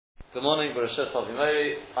Good morning, Bereshit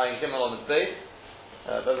Havimori. I am Gimel on the base.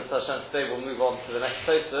 Bezos Hashem, today we'll move on to the next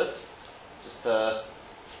Tosfos, just to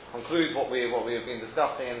conclude what we have been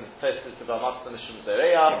discussing in the Tosfos about Matzah Mishum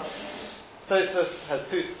Zereya. Tosfos has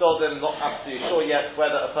two stodim, not absolutely sure yet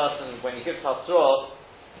whether a person, when he gives Hasra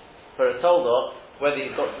for a Toldah, whether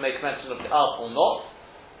he's got to make mention of the Av or not.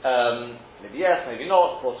 Maybe yes, maybe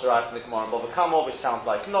not. Brought to right from the Gemara and Bava Kama, which sounds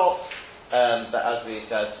like not. But as we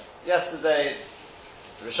said yesterday,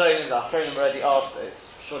 the Rishonim, the Achronim already asked,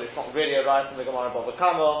 surely it's not really a right from the Gemara and Bava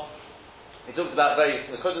Kama. He talked about various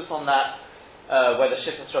Nekudos on that, whether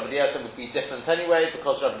Shittas Rabbi Eliezer would be different anyway,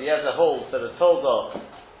 because Rabbi Eliezer holds that a Toldah,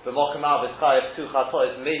 the Mokum Av is Chayav two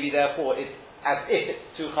Chatois, maybe therefore it's as if it's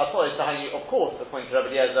two Chatois, so of course, according to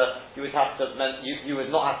Rabbi Eliezer, you would have to you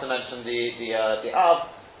would not have to mention the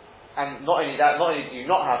Av, and not only that, not only do you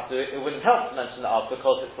not have to, it wouldn't help to mention the Av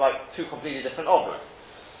because it's like two completely different objects.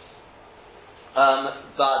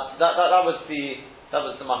 But that was the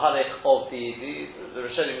Mahalech of the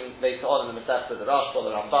Rishonim later on in the Masechta, the Rashba,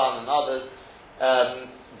 the Ramban, and others.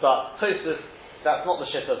 But Tosfos, that's not the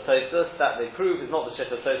Shita of Tosfos. That they prove is not the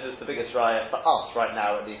Shita of Tosfos. The biggest raya for us right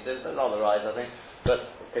now, at least, there's other rayas I think, but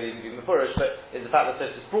it could even be Mefurish. But is the fact that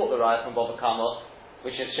Tosfos brought the raya from Bava Kama,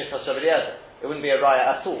 which is Shita Rabbi Eliezer. It wouldn't be a raya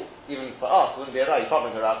at all, even for us. It wouldn't be a raya. You can't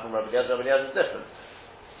bring a raya from Rabbi Eliezer. Rabbi Eliezer is different.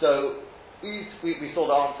 So we saw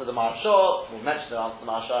the answer to the Marashah, we mentioned the answer to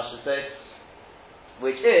the Marashah, I should say,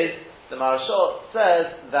 which is, the Marashah says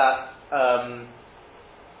that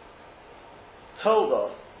Toldah,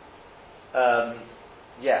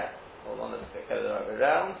 hold on, let's go the right way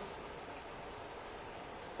around.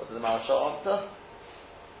 What did the Marashah answer?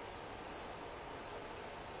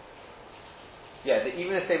 Yeah, that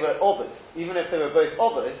even if they were obvious, even if they were both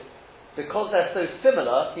obvious, because they're so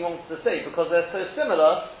similar, he wants to say, because they're so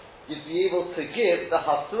similar, you'd be able to give the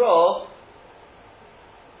Hasra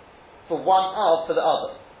for one Av for the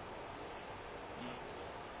other.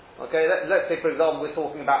 Okay, let's say for example we're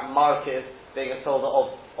talking about Markiv being a Toldah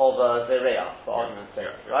of Zereya, for argument's sake,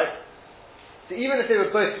 right? So even if they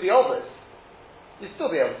were both to be obvious, you'd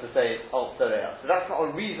still be able to say of Zereya. So that's not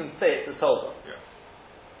a reason to say it's a Toldah. Yeah.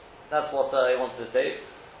 That's what he wanted to say.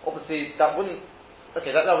 Obviously that wouldn't,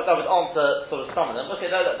 okay, that would answer sort of some of them.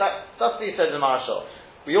 Okay, that's the said in the Marashah.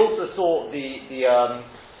 We also saw the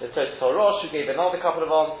Tosfos Rosh, who gave another couple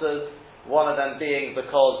of answers, one of them being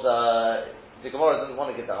because the Gemara doesn't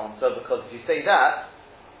want to give that answer, because if you say that,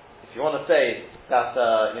 if you want to say that,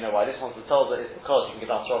 why this one's the Toldah is because you can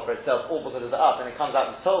give Asra for itself, or because of the Av, and it comes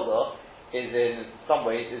out the Toldah is in some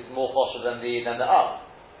ways is more choshev than the Av,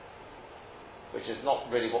 which is not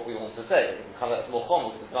really what we want to say. It can come out as more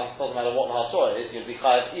common, because it doesn't matter what the Hasra is, you'll be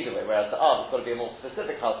chayav either way, whereas the Av, it's got to be a more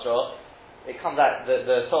specific Hasra. It comes out, the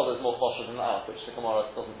Toldah is more choshev than the Av, which the Gemara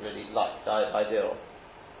doesn't really like, the idea of.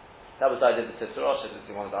 That was the idea of the Tosfos Rosh, as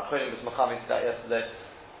one of the Achronim was machaming to that yesterday.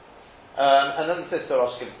 And then the Tosfos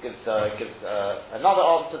Rosh gives another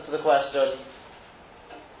answer to the question,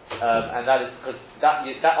 and that is because that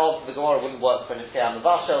answer to the Gemara wouldn't work for Nitei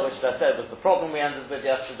Mavashel, which I said was the problem we ended with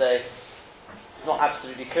yesterday. It's not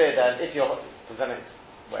absolutely clear then, if you're, because then it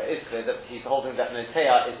is clear that he's holding that Nitei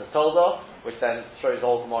is the Toldah, which then throws the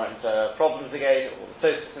whole Gemara into problems again, or the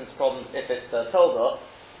Tosfos into problems. If it's Toldah,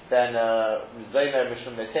 then Zomer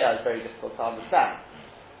Mishum Nitei is very difficult to understand.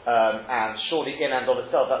 And surely in and of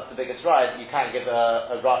itself, that's the biggest right. You can give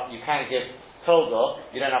you can give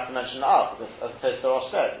Toldah, you don't have to mention the Av, because as Tosfos Rosh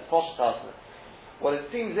said, it's Poshut. What it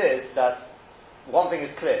seems is that one thing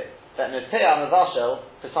is clear, that Nitei Mavashel,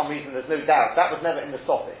 for some reason there's no doubt, that was never in the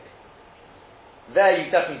Sophic. There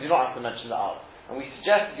you definitely do not have to mention the Av. And we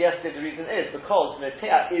suggested yesterday the reason is because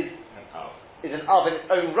Nitei is an Av in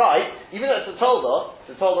its own right, even though it's a Toldah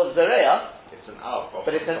of Zereya, it's an Av,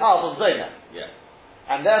 but it's an Av of Zomer. Yeah.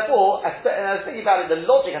 And therefore, and I was thinking about it, the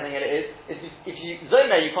logic I think it is if you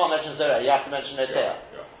Zomer you can't mention Zereya, you have to mention Nitei.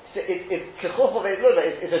 Yeah. So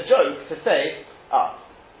it's a joke to say,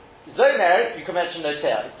 Zomer you can mention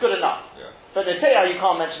Nitei, it's good enough. Yeah. But Nitei you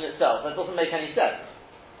can't mention itself, that doesn't make any sense.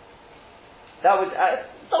 That would it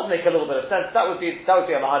does make a little bit of sense. That would be a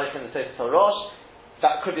Mahalech in the Tosfos Rosh.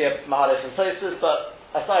 That could be a Mahalech in Tosfos, but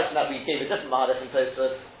aside from that, we gave a different Mahalech in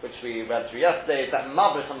Tosfos, which we read through yesterday. Is that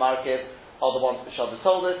Mavrich and Markiv are the ones which are the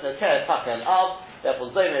Toldos. Nitei, Taka, and Av.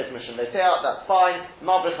 Therefore, Zomer is Mishum Nitei. That's fine.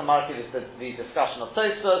 Mavrich and Markiv is the discussion of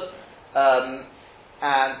Tosfos,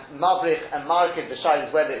 and Mavrich and Markiv. The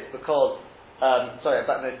shayla is whether it's because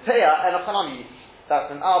but Nitei and Achanami.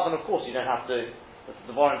 That's an Av, and of course you don't have to.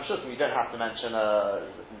 The Borim Shutim, you don't have to mention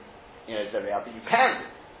Zereya, but you can do.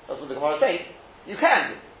 That's what the Gemara is saying. You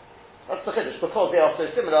can do. That's the Chiddush, because they are so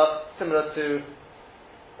similar to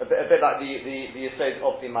a bit like the estate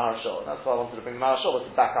of the Maharshal. That's why I wanted to bring the Maharshal, was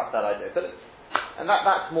to back up that idea. And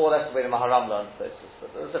that's more or less the way the Maharam learns Tosfos.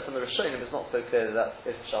 But as I said, from the Rishonim, it's not so clear that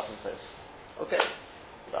is Pshat and Tosfos. Okay?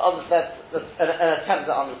 That's an attempt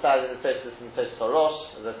at understanding the Tosfos and Tosfos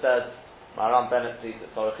Rosh. As I said, Maharam Bennett leads at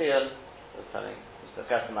Sorochian. I was telling Mr.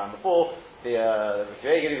 Kesselman before. The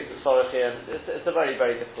Rikki leads at Sorochian. It's a very,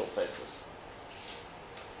 very difficult Tosfos.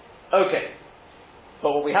 Okay.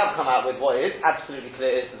 But what we have come out with, what is absolutely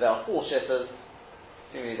clear, is that there are four shittahs.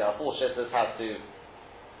 Assuming there are four shittahs, how to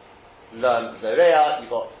learn Zoreya. You've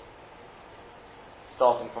got,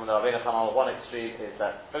 starting from the Rabbeinu Chama, one extreme is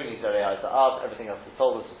that only Zoreya is the Av, everything else is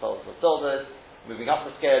told us. Moving up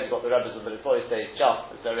the scale, you've got the Rebbes of the Litvoy say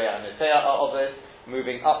just Zoreya and Noteya are obvious.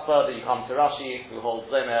 Moving up further, you come to Rashi, who holds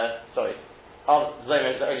Zomer is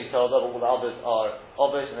the only told of, all the others are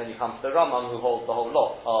obvious, and then you come to the Rambam, who holds the whole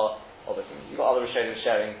lot are obvious. You've got other Rishonim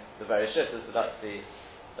sharing the various shittahs, so that's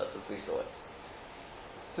as we saw it.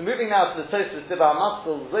 So moving now to the Tosfos Dibbar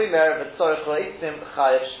Maskil Zomer v'tzorich lo'itzim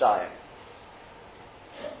chayev shtayim.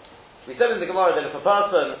 We said in the Gemara that if a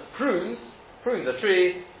person prunes a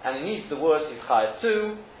tree and he needs the wood, he's chayev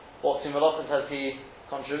too. What two malachas has he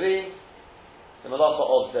contravened? The malacha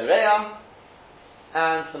of Zoreya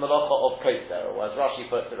and the malacha of Kotzer, or as Rashi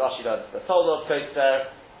puts it, Rashi learns the Torah of Kotzer.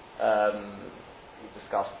 We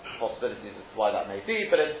discussed possibilities as to why that may be,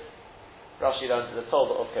 but it's Rashi learns the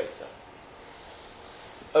Torah of Kotzer.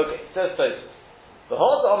 Okay, says Tosfos. The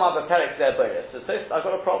whole Omar Perek Zer Boira. So Tosfos, I've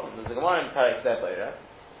got a problem. There's a Gemara in Perek Zer Boira.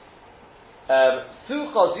 Su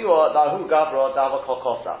Chazua Dahu Gavra Dava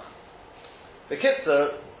Kokosach. The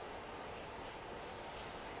Kitzur,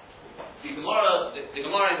 the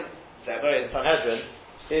Gemara in Zer Boira in Sanhedrin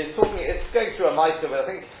is talking. It's going through a Ma'aser with, I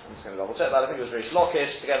think, I'm just going to double check that. I think it was Rish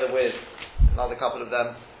Lakish together with another couple of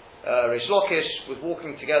them. Rish Lakish was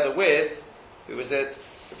walking together with, who was it?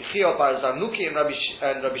 Rabbi Chia bar Zarnuki and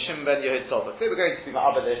Rabbi Shimon ben Yehud Tzadok. They were going to be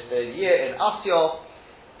Ma'abadish the year in Asya,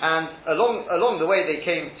 and along the way they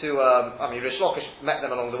came to, Rish Lakish met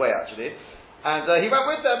them along the way actually, and he went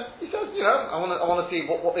with them. He said, I want to see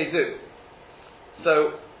what they do.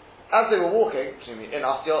 So, as they were walking, in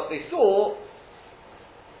Asya, they saw,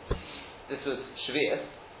 this was Shavuos,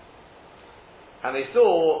 and they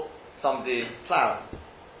saw somebody ploughing.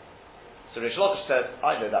 So Rish Lakish said,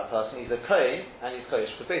 I know that person, he's a Kohen, and he's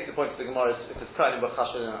Kodesh. Because basically the point of the Gemara is, because Kohenim were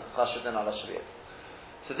Chashud and ala Shavuos.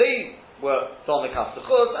 So they were on the Kaf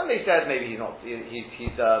Sechuz, and they said maybe he's not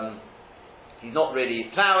really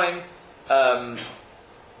ploughing,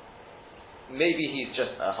 maybe he's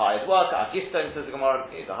just a hired worker. Agiston says the Gemara,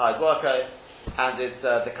 he's a hired worker, and it's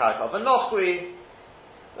the Karek of a Nochri,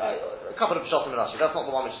 a couple of Pshatim and Rashi. That's not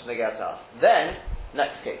the one which is Negeh to us. Then,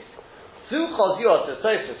 next case. Su Chaziyah to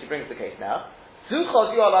Tosfos, he brings the case now. Su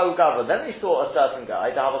Chaziyah lahu gavra. Then we saw a certain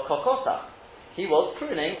guy, Dahava Kokosach. He was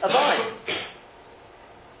pruning a vine.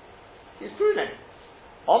 He's pruning.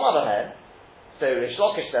 On the other hand, so Rish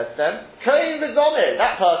Lakish says to them, Kohen v'zomir.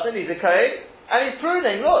 That person, he's a Kohen, and he's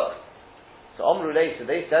pruning, look. So Omru later,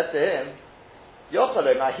 they said to him,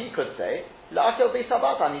 Yochalomah, he could say, La'akel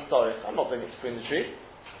b'sabat ani tzorich. I'm not doing it to prune the tree.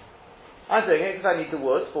 I'm doing it because I need the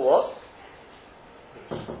wood for what?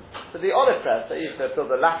 For the olive press, so you used to build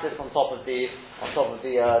a lattice on top of the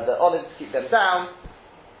olives to keep them down.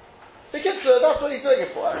 Because that's what he's doing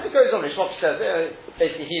it for. And it goes on. Rish Lakish says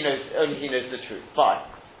basically only he knows the truth. Fine.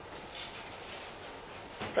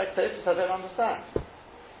 Correct Tosfos, I don't understand.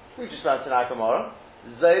 We just learned tonight tomorrow.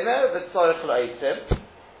 Zomer v'tzorich lo'itzim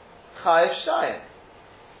chayev shtayim.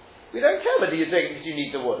 We don't care whether you're doing it because you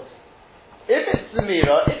need the wood. If it's the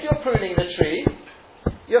mirror, if you're pruning the tree,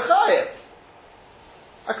 you're chayev.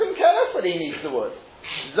 I couldn't care less whether he needs the wood.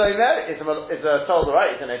 Zomer is a Torah,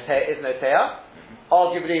 right? Is Noteya.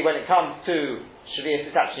 Arguably, when it comes to Shavuos,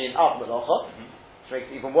 it's actually an Av Melacha, which makes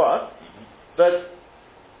it even worse. But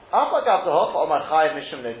Afagav Hofa Omar Chayev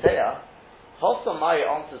Mishum Noteya, Hofa Maya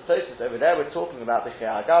answers Tosfos over there. We're talking about the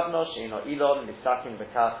Chaya Gavno Sheino Ilon Misakim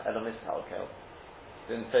V'Kach Elomis Halkel.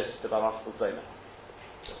 Then Tosfos Dibbar Maskil Zomer.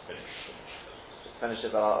 Finish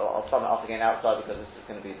it, but I'll sum it up again outside because this is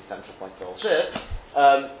going to be the central point of the whole shit.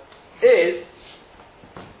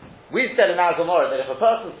 We've said in our Gemara that if a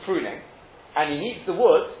person's pruning and he needs the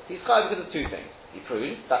wood, he's chayav because of two things. He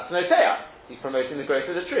prunes, that's noteya. He's promoting the growth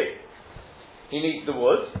of the tree. He needs the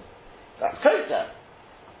wood, that's kotzer.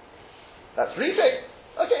 That's reaping.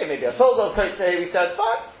 Okay, maybe a soldier of kotzer here, we said,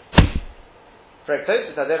 fine. For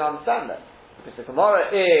Tosfos, I don't understand that. Because the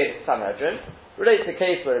Gemara in Sanhedrin relates a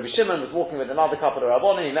case where Rabbi Shimon was walking with another couple of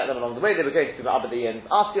Rabbanim, he met them along the way, they were going to Ma'abadi in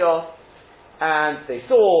Asya, and they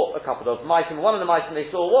saw a couple of mitem. One of the mitem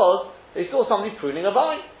they saw somebody pruning a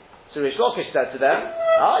vine. So Rish Lakish said to them,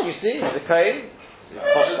 you see, the Kohen,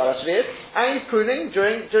 and he's pruning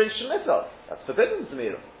during Shemitah. That's forbidden to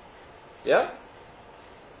Mira. Yeah?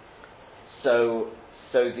 So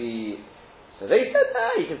they said,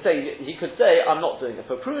 he could say, I'm not doing it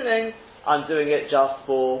for pruning, I'm doing it just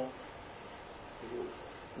for,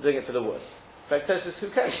 I'm doing it for the wood. In fact, Tosfos, who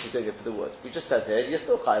cares if you're doing it for the wood? We just said here, you're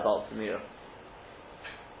still chayav al Samira.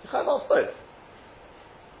 You're chayav al both.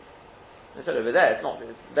 They said over there, it's not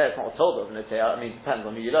a told of Notei. I mean, it depends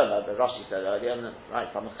on who you learn. The Rashi said earlier, right,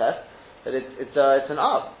 Samachet, that it's an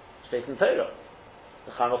Av, it's based in Torah.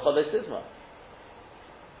 The Chanukah Chodesh Sizma.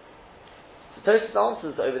 So Tosfos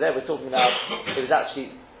answers over there, we're talking about, it was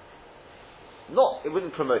actually it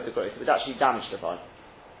wouldn't promote the growth, it would actually damage the vine.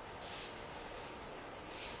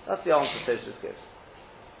 That's the answer Tosfos gives.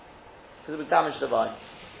 Because it would damage the vine.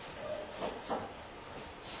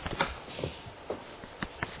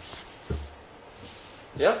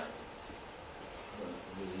 Yeah?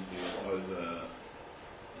 Will he be over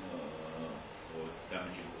or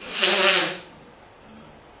damaging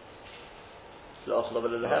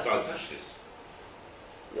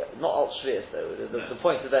yeah, not alt shvius though. The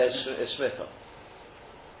point today is shmita.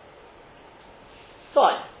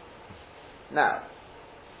 Fine. Now,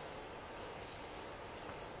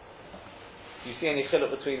 do you see any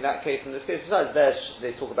chiluk between that case and this case? Besides,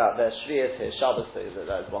 they talk about their shvius here, Shabbos.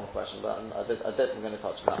 That is one question, but I don't think I'm going to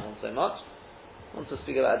touch on that one so much. I want to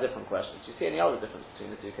speak about a different question. Do you see any other difference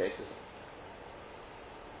between the two cases?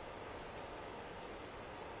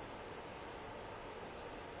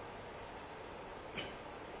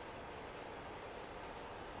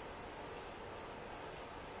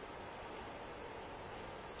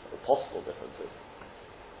 Possible differences.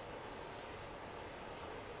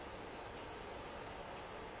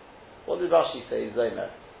 What did Rashi say, Zomer?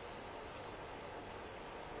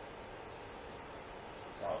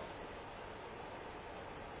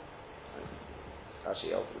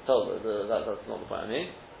 Actually, that's not the point I mean.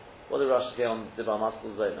 What did Rashi say on Dibar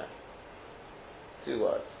Maskul Zomer? 2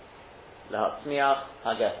 words. Lehatzmiach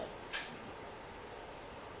Hagefon.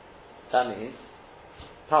 That means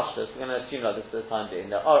Pashtus, we're going to assume like this for the time being.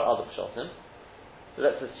 There are other pshatim, so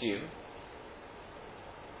let's assume.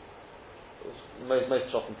 Most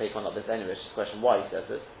pshatim take on like this anyway. It's just a question why he says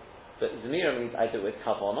this. But Zemira means I do it with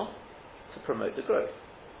kavanah to promote the growth.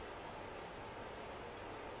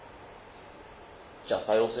 Just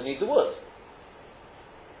I also need the wood.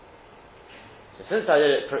 So since I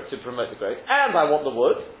did it to promote the growth, and I want the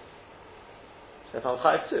wood, so if I'm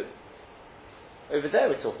chayav too. Over there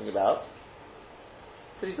we're talking about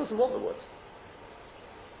that he doesn't want the wood.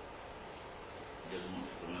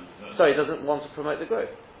 He doesn't want to promote the growth.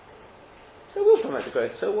 So we'll promote the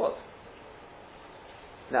growth, so what?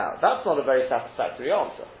 Now, that's not a very satisfactory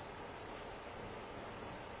answer.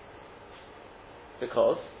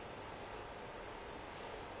 Because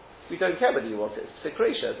we don't care whether you want it. It's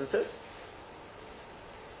Sikresha, isn't it?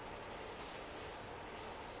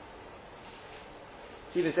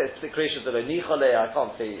 It even says Sikresha that I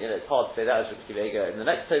can't say, it's hard to say that as Rabbi Akiva. In the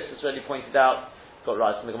next post, it's already pointed out, got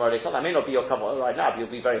right from the Gemara. That may not be your kavanah right now, but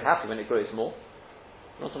you'll be very happy when it grows more.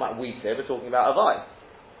 We're not talking about wheat here, we're talking about a vine.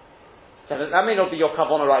 So that may not be your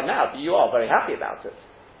kavanah right now, but you are very happy about it.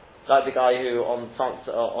 Like the guy who on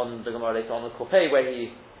the Gemara later on the Kopei, where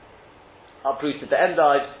he uprooted the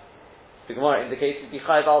endive, the Gemara indicates he'd be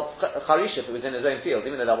chayav al charish if it was in his own field,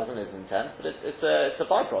 even though that wasn't his intent. But it's a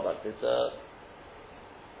byproduct.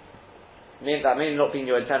 That may not be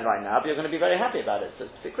your intent right now, but you're going to be very happy about it. So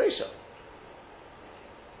it's Sikresha.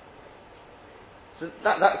 So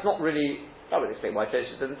that's not really. I would explain why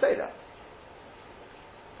Tosfos doesn't say that.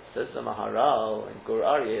 It says the Maharal and Gur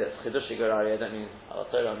Aryeh, that's Chidushi Gur Aryeh, I don't mean Ala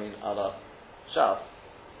Torah, I mean Ala Shas.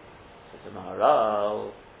 It says the Maharal,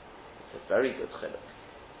 it's a very good chiluk.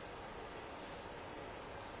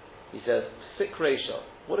 He says, Sikresha.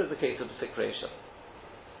 What is the case of Sikresha?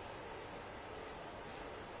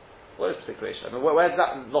 What is Sikresha? I mean, where does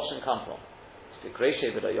that Loshen come from?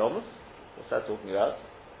 Sikresha V'da Yomus? What's that talking about?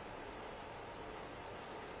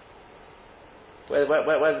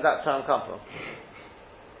 Where does that term come from?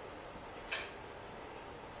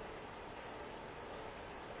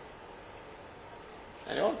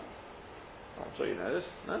 Anyone? I'm sure you know this,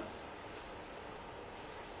 no?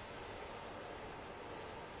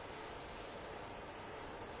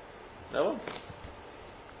 No one?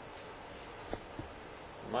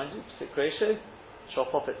 Remind you, Sikresha,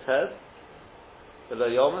 chop off its head, below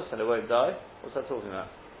Yomus, and it won't die. What's that talking about?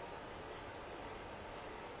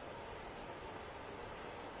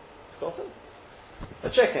 Got it? A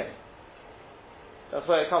chicken. That's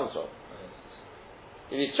where it comes from.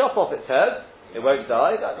 If you chop off its head, It won't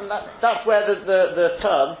die. That's where the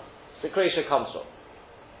term secretia comes from.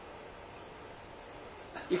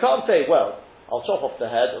 You can't say, well, I'll chop off the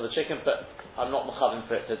head of the chicken, but I'm not mechavim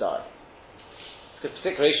for it to die. Because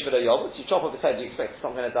secretia below yogurt, you chop off its head, do you expect it's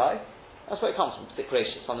not going to die? That's where it comes from,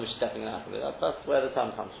 secretia, something which is definitely going to happen with it. That's where the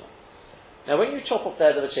term comes from. Now, when you chop off the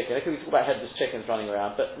head of a chicken, okay, we talk about headless chickens running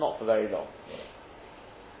around, but not for very long.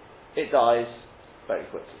 It dies very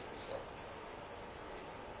quickly.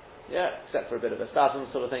 Yeah, except for a bit of a spasm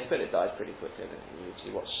sort of thing, but it dies pretty quickly. And you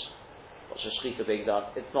usually watch a shechita being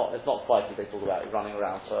done. It's not quite as they talk about it, running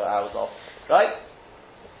around for hours off. Right?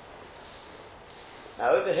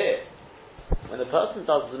 Now over here, when the person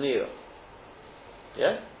does the meal,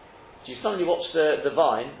 yeah? Do you suddenly watch the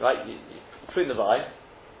vine, right? You prune the vine,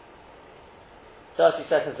 30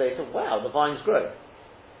 seconds later, wow, the vine's grown.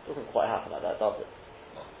 It doesn't quite happen like that, does it?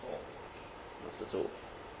 Not at all.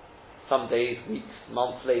 Some days, weeks,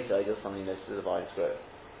 months later, you just suddenly notice the vine's grown.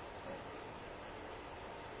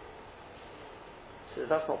 So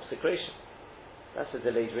that's not secretion. That's a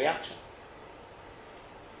delayed reaction.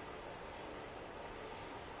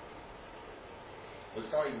 Well,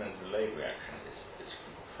 it's not even a delayed reaction. It's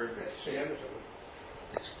contributed.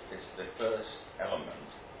 It's the first element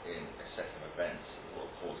in a set of events that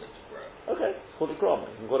will cause it to grow. Okay, call it grom.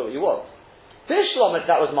 You can call it what you want. Tishlomet,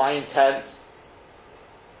 that was my intent.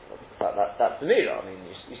 That's the mirror. I mean,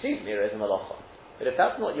 you see the mirror as a malacha. But if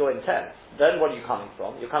that's not your intent, then what are you coming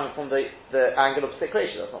from? You're coming from the angle of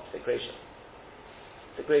secretion. That's not secretion.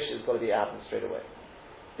 Secretion has got to be happening straight away.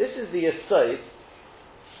 This is the aside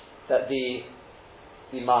that the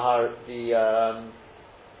Maharal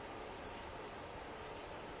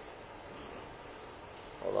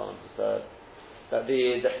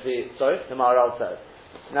says.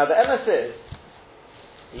 Now the MS is,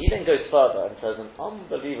 he then goes further and says an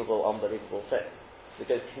unbelievable thing. He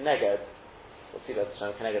goes Keneged, what's he going to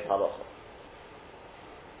show? Keneged Halacha.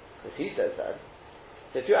 Because he says that,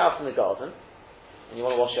 so if you're out in the garden and you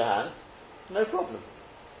want to wash your hands, no problem.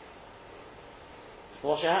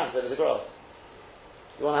 Wash your hands over the grass.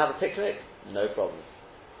 You want to have a picnic? No problem.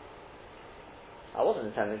 I wasn't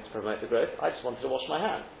intending to promote the growth, I just wanted to wash my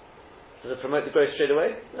hands. Does it promote the growth straight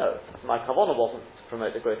away? No. My kavanah wasn't to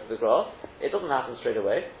promote the growth of the grass. It doesn't happen straight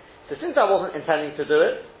away. So since I wasn't intending to do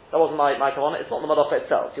it, that wasn't my kavanah, it's not the malacha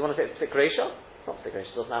itself. Do you want to say it's sikresha? It's not sikresha,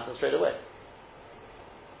 it doesn't happen straight away.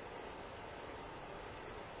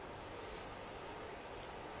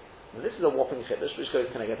 Now this is a whopping chiddush which goes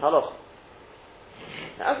Keneged Halacha.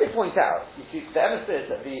 Now as they point out, you see, the emphasis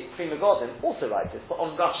that the Pri Megadim also writes this, but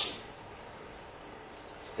on Rashi.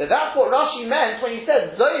 So that's what Rashi meant when he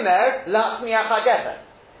said Zomer Latzmiach HaGefen.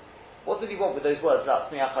 What did he want with those words,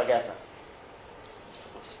 Latzmiach HaGefen?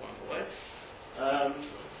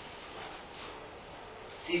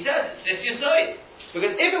 He said, this is Zoy.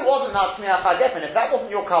 Because if it wasn't Latzmiach HaGefen, if that wasn't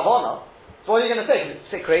your kavanah, so what are you going to say?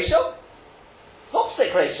 Sikresha? Not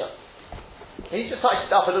Sikresha. He just touched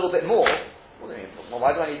it up a little bit more. What do you mean? Well,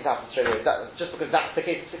 why do I need to happen straight away? Just because that's the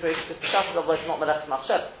case of Sikresha, because the Shabbos otherwise not Melech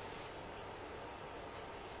Machshev.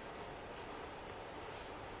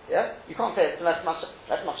 Yeah? You can't say it's less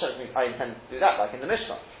machshavas means I intend to do that, like in the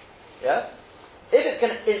Mishnah. Yeah? If it's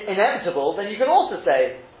inevitable, then you can also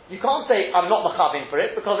say, you can't say I'm not machaving for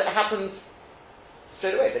it because it happens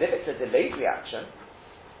straight away. But if it's a delayed reaction,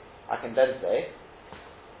 I can then say,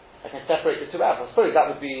 I can separate the two out. I suppose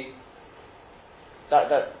that would be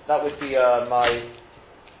my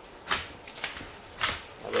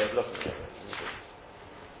way of looking at it.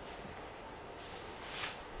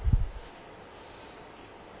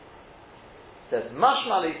 Says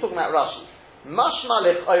mashma, he's talking about Rashi. Mashma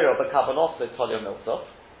lechayra b'kabanos v'tolyo milsof.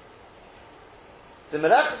 The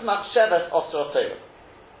melechus machshavas osro tayra.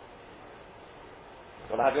 You've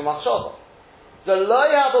got to have your machshava. The lo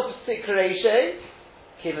yado b'sikreishe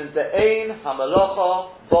kiven de'ein hamalocha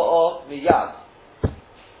bo'o miyad.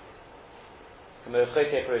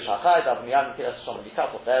 K'mechote perish hachai dav miyad nitilas shom you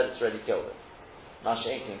cut off there, it's already killed it. Masha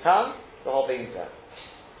inkin kan, the whole thing's there.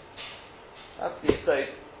 That's the state.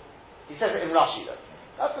 He says it in Rashi though.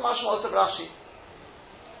 That's the mashmos of Rashi.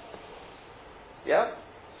 Yeah?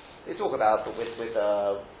 They talk about with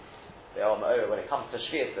the when it comes to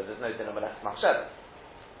Shvius, there's no din of Melech Machshavas.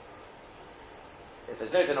 If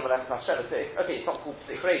there's no din of Melech Machshavas, okay, it's not called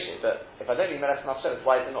Sikresha, but if I don't need Melech Machshavas,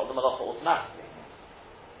 why is it not the Malacha automatically?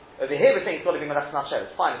 Over here we're saying it's got to be Melech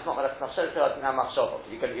Machshavas. Fine, it's not Melech Machshavas, so I don't have Machshavas.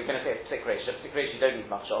 You're going to say it's Sikresha. Sikresha you don't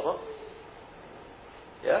need Machshavas.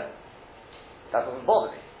 Yeah? That doesn't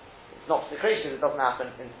bother me. It's not secretion, it doesn't happen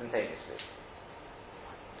instantaneously.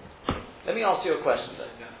 Let me ask you a question though.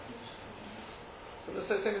 So the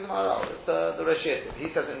same as the Maharal, it's the Rosh Yeshiva. He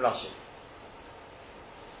says in Rashi.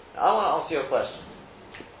 Now, I want to ask you a question.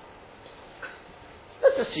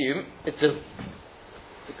 Let's assume it's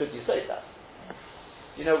a good use of that.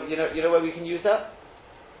 You know where we can use that?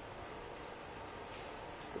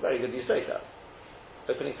 It's a very good use of that.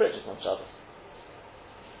 Opening fridges on Shabbos.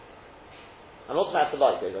 I'm not talking about the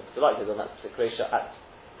light goes on, because the light goes on, that's Sikresha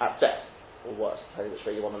at best, or worse, depending which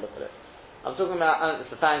way you want to look at it. I'm talking about, if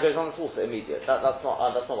the fan goes on, it's also immediate. That's not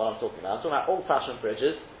what I'm talking about. I'm talking about old-fashioned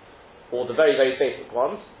fridges, or the very, very basic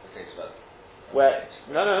ones, where,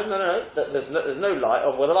 no, there's no light,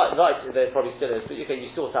 or well, the light there probably still is, but you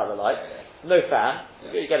sort out the light, no fan,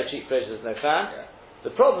 you get a cheap fridge, there's no fan.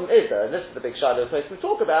 The problem is, though, and this is the big shayla we're supposed to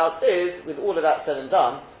talk about, is, with all of that said and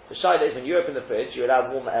done, the shayla is when you open the fridge, you allow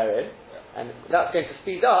warmer air in, and that's going to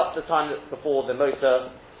speed up the time before the motor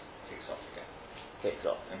kicks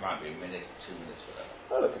off. It might be a minute, 2 minutes, whatever.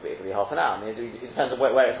 Well, it could be half an hour. I mean, it depends on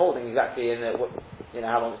where it's holding exactly, and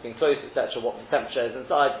how long it's been closed, etc., what the temperature is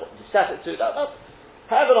inside, what you set it to, that's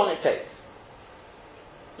however long it takes.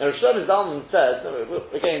 Now, Shlomo Zalman says,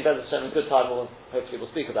 again, Bez Hashem, in good time, hopefully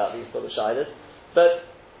we'll speak about these sort of shaylas, but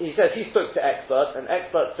he says he spoke to experts, and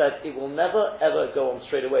experts said it will never ever go on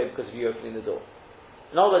straight away because of you opening the door.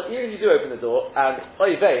 In other words, even if you do open the door, and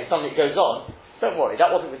suddenly it goes on, don't worry, that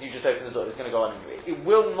wasn't because you just opened the door, it's going to go on anyway. It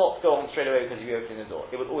will not go on straight away because of you opening the door.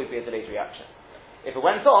 It will always be a delayed reaction. If it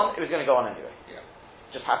went on, it was going to go on anyway. Yeah.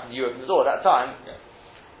 Just happened you opened the door at that time. Yeah.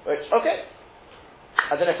 Which, okay.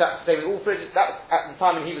 I don't know if that's the same with all fridges. That at the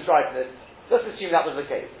time when he was writing this, let's assume that was the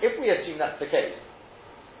case. If we assume that's the case,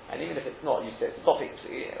 and even if it's not, you say it's topic,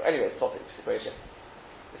 anyway, it's topic situation.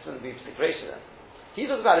 This wouldn't be situation then. He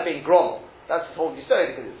talks about it being grom. That's the whole so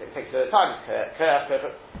because it takes a bit of time.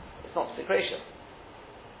 It's not secretion.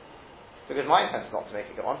 Because my intent is not to make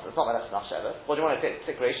it go on, so it's not that that's nafshever. What do you want to say? It's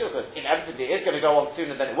secretion? Because inevitably it is going to go on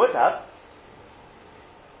sooner than it would have.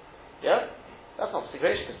 Yeah? That's not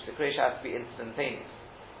secretion, because secretion has to be instantaneous.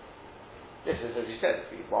 This is, as you said, it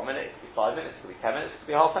could be 1 minute, it could be 5 minutes, it could be 10 minutes, it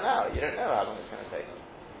could be half an hour. You don't know how long it's going to take.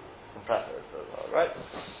 Compressor as well, right?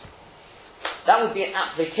 That would be an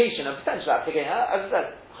application, a potential application. As I said,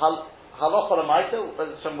 halacha l'maisa,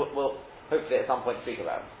 we'll hopefully at some point speak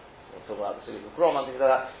about. We'll talk about the Sukkot of Grom and things like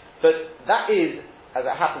that. But that is, as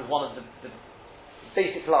it happens, one of the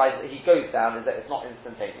basic lines that he goes down is that it's not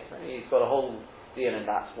instantaneous. And he's got a whole deal in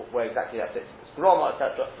that, where exactly that fits. It's Grom,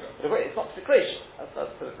 etc. But it's not secretion.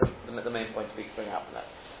 That's the main point to bring out from that.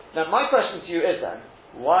 Now, my question to you is then,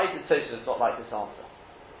 why did Tosfos not like this answer?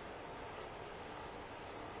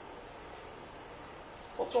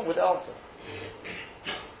 What's wrong with the answer?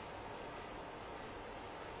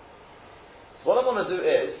 So what I want to do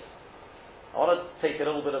is, I want to take a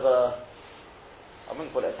little bit of a, I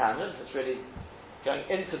wouldn't call it a tangent, it's really going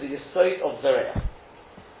into the yesod of Zereah.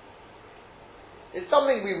 It's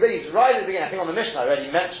something we raised right at the beginning. I think on the Mishnah I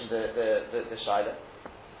already mentioned the Shaila.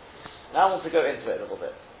 Now I want to go into it a little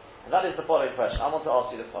bit. And that is the following question. I want to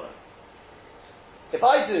ask you the following. If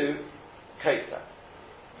I do Kotzer,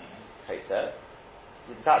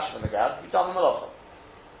 you detach from the ground, you've done the malacha.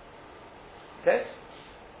 Okay?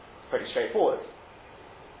 Pretty straightforward.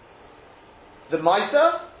 The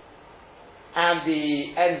Maisa and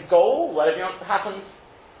the end goal, whatever you want, happens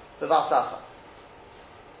to Vasacha.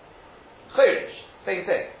 Chorish, same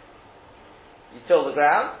thing. You till the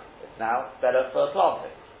ground, it's now better for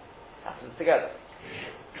planting. Happens together.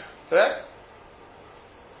 Correct?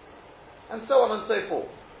 And so on and so forth.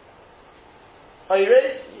 Are you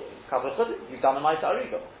ready? Couple of chutzim, you've done the Maisa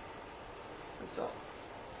Arigo. And so on.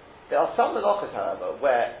 There are some malachas, however,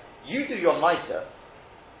 where you do your Maisa,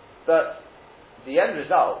 but the end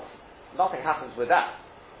result, nothing happens with that.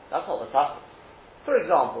 That's not what's happened. For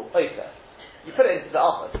example, Ofer, you put it into the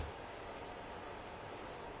oven.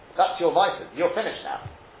 That's your Maisa. You're finished now.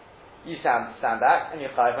 You stand back and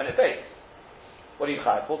you're chayav when it bakes. What are you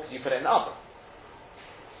chayav for? Because you put it in the oven.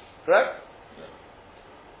 Correct? Yeah.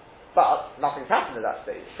 But nothing's happened at that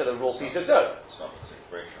stage. It's still a raw piece of dough. It's not a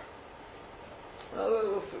situation.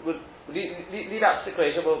 We'll leave out the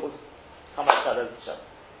situation. We'll come back to that.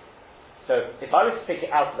 So, if I was to take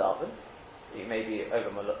it out of the oven, it may be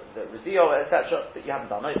over the Rizio, etc., but you haven't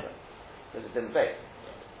done open, because it didn't bake.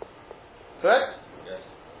 Correct? Yes.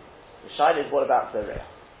 The shayla is, what about Zereah?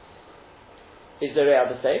 Is Zereah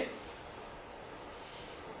the same?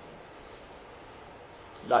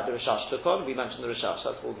 Like the Rishash took on, we mentioned the Rishash,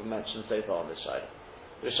 that's all we mentioned so far on this shayla.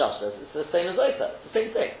 The Rishash says it's the same as Ofer, it's the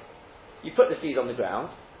same thing. You put the seed on the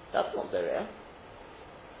ground, that's not Zereah.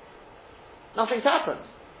 Nothing's happened.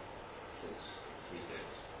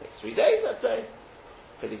 Takes 3 days, let's say.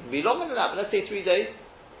 Could even be longer than that, but let's say 3 days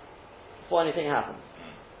before anything happens.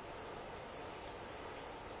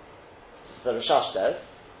 So Rishash says,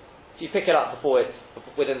 If you pick it up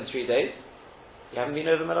within 3 days, you haven't been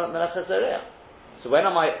over Melechas Zereah. So when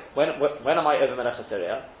am I over Melechas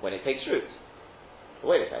Zereah? When it takes root. But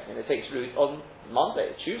wait a second, it takes root on Monday,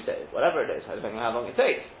 Tuesday, whatever it is, depending on how long it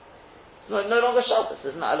takes. It's no longer Shabbos.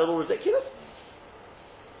 Isn't that a little ridiculous?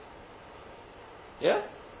 Yeah?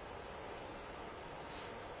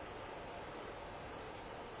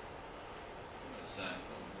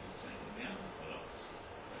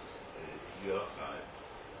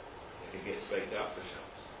 If it gets baked up for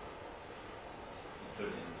Shabbos.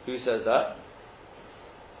 Who says that?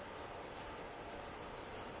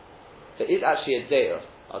 There is actually a dayer.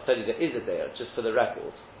 I'll tell you, there is a dayer, just for the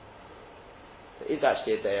record. There is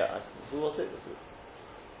actually a dayer. Who was it? Was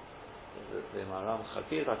it the Maram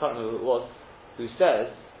Chakir? I can't remember who it was. Who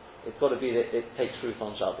says it's got to be that it takes fruit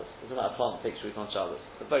on Shabbos. Isn't that a plant that takes fruit on Shabbos?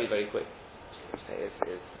 It's very, very quick. It's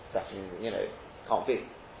definitely, can't be.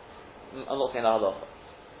 I'm not saying that halacha.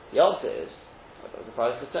 The answer is, what the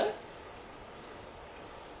price to say?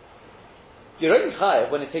 You're only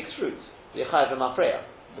chayav when it takes fruit. You're chayav b'mafreya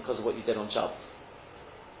because of what you did on Shabbos.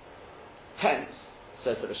 Hence,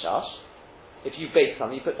 says the Rashash, if you bake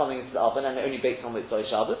something, you put something into the oven and it only bakes on Mitzvah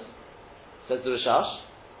Shabbos, says the Rashash,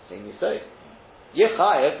 same you say. You're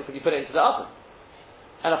chayav because you put it into the oven.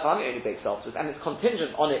 And a family only bakes afterwards, and it's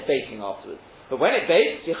contingent on it baking afterwards. But when it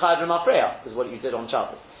bakes, you're chayav b'mafreya because of what you did on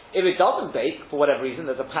Shabbos. If it doesn't bake, for whatever reason,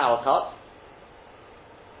 there's a power cut,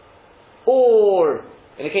 or,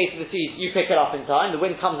 in the case of the seed, you pick it up in time, the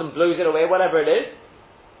wind comes and blows it away, whatever it is,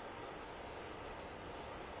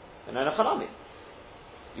 and then a chanami.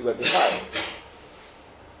 You won't be chayav.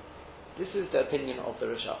 This is the opinion of the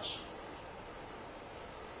Rashash.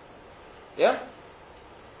 Yeah?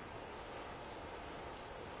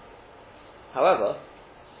 However,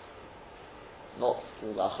 not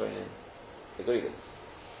all the Achronim agree with this.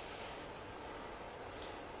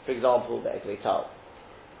 For example, the Eglei Tal.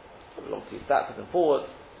 It belongs to backwards and forwards.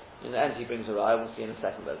 In the end, he brings a raya. We'll see in a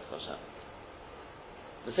second. The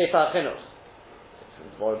Sefer HaChinuch. It's in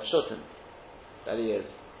Dvar Pshutim. That he is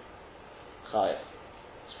chayav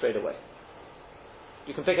straight away.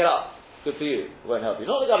 You can pick it up. Good for you. It won't help you.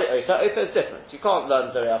 Not the Gabi Ofer. Ofer is different. You can't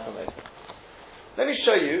learn Zeriah from Ofer. Let me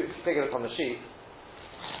show you, if you pick it up on the sheet,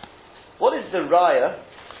 what is the raya?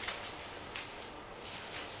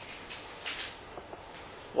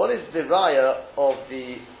 What is the raya of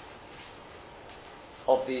the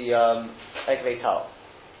Eglei Tal?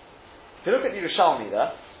 If you look at the Yerushalmi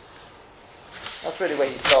there, that's really where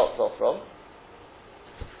he starts off from.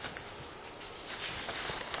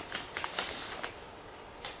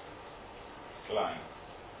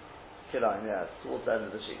 Kilayim, yeah, it's towards the end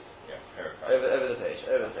of the sheet. Yeah, over the page.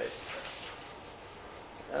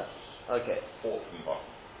 Yeah? Okay. Fourth and bottom.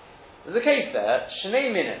 There's a case there,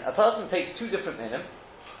 Shnei Minim. A person takes 2 different minim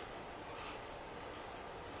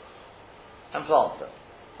and plants them.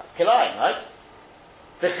 That's Kilayim, right?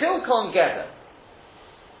 The Chilkon gather.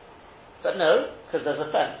 But no, because there's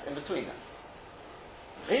a fence in between them.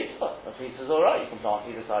 The Chitza is alright, you can plant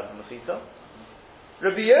either side from the Chitza.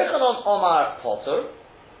 Rabbi Yochanan Omar Potter.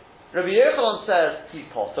 Rabbi Yochanan says he's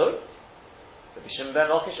Potter. Rabbi Shimon ben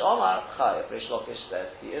Lakish Omar Chayav. Rish Lakish says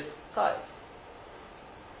he is Chayav.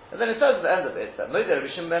 And then it says at the end of it that Moeder Rabbi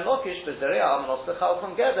Shimon ben Lakish Bezereah Amanos Lechal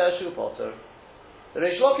Kon Geder Shu Potter. The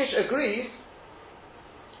Rish Lakish agrees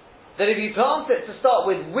that if you plant it to start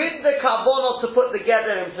with the Kavonah to put the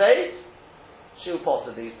Geder in place, Shu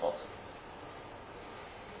Potter, these Potter.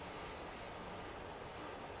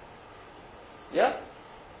 Yeah?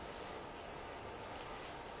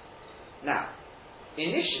 Now,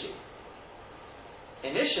 initially,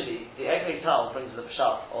 the Eglei Tal brings the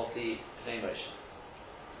pshat of the Pnei Moshe.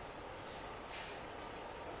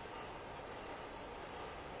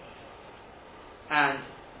 And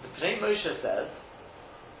the Pnei Moshe says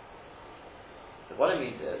that what it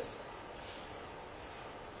means is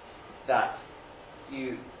that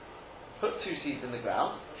you put 2 seeds in the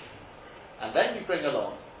ground, and then you bring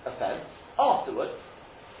along a fence afterwards,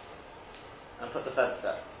 and put the fence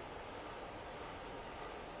there.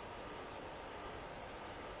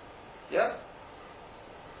 Yeah?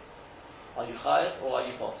 Are you chayav or are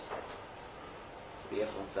you potter? Rabbi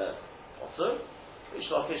Yochanan says potter.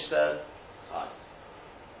 Rish Lakish says chayav.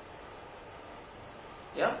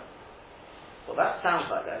 Yeah? Well, that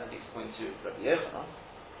sounds like that. At least point to Rabbi Yochanan.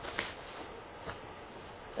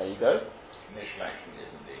 There you go. Initial action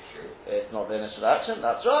isn't the issue. It's not the initial action.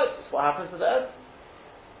 That's right. It's what happens to the egg.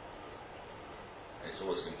 It's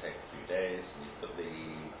always going to take a few days, and you put the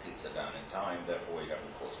pizza down in time, therefore you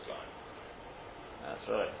haven't caused climb. That's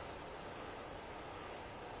right.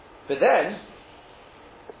 But then,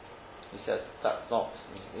 He says that's not.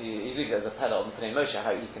 He leaves it as a pedal on Pnei Moshe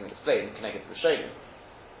how he can explain connected to Rishonim.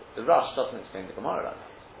 The Rush doesn't explain the Gemara like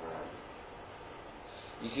that.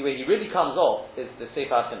 You see, where he really comes off is the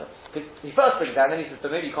Sefer HaChinuch. Because he first brings that, and then he says,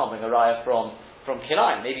 but maybe you can't bring a raya from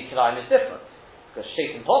Kilayim. Maybe Kilayim is different. Because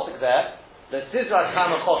Shaitan Posik there, the Sizra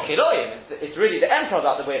Kamachot Kilayim, it's really the end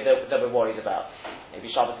product that we're worried about.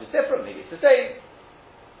 Maybe Shabbos is different, maybe it's the same.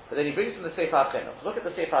 But then he brings from the Sefer HaChinuch. Look at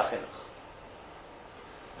the Sefer HaChinuch.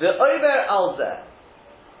 The Over Alzeh.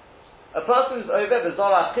 A person who's over the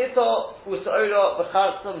Zara Chito Usaora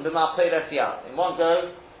B'Chartzum B'Ma'Peiras Yad. In one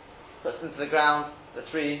go, puts into the ground the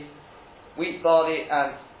tree, wheat, barley,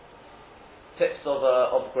 and tips of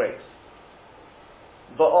grapes.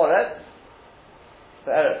 Ba'oretz,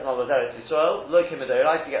 the Eretz, in other words, Eretz Yisrael, Loikim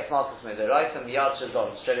Medorais, he gets Malchus Medorais, and Miyad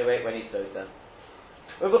Shazon, straight away when he sows them.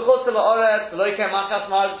 Ubechutz La'oretz, Loikim Machas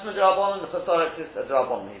Ma'aretz Medorabonon, the Chosoretz is a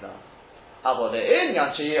Drabon Mida. Avodein,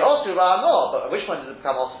 Yanchi, Osu Ra'anor, but at which point does it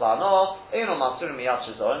become Osu Ra'anor? Eino Masurim Miyad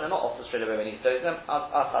Shazon, they're not Osu straight away when he sows them,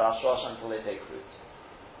 Achar Ashrosh, until they take fruit.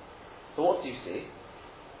 So what do you see?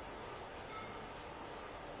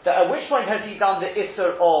 That at which point has he done the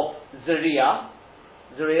Isser of Zariah?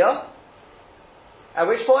 At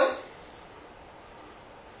which point?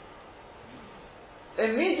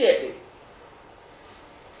 Immediately.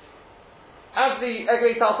 As the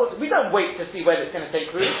Eglei Tal puts, we don't wait to see whether it's going to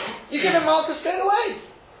take root. You give him marker straight away.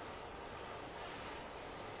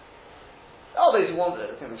 All those who want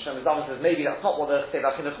it, Shlomo Zalman says maybe that's not what the Sefer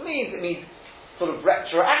HaChinuch means. It means sort of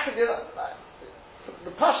retroactively.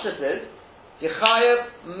 The Pashtus is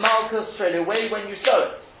Yechayev Malchus straight away when you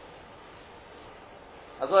sow it.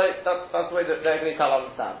 That's the way that the Eglei Tal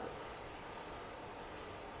understands it.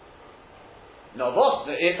 No, what?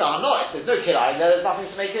 The Isar not. If there's no Kilayim, there's nothing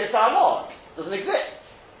to make it Isar not. It doesn't exist.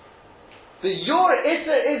 The your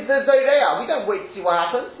Isar is the Zoreah. We don't wait to see what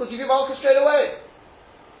happens. We'll give you Malchus straight away.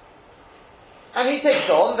 And he takes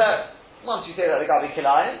on that, once you say that the Gabi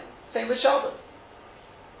Kilayim, same with Shabbos.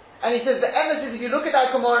 And he says the emphasis, if you look at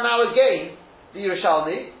that Gemara now again, the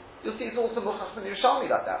Yerushalmi, you'll see it's also Muchach from the Yerushalmi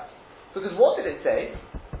like that. Because what did it say?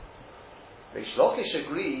 Reish Lakish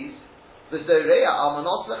agrees, the Zoreya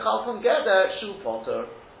Almanot Lechal from Geder Shul Potter.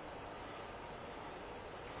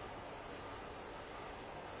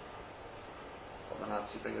 I'm going to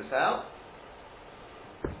have to bring this out.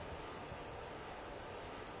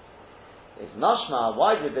 Is Mashma,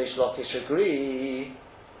 why did Reish Lakish agree?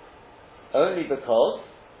 Only because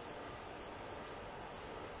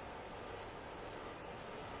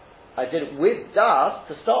I did it with Das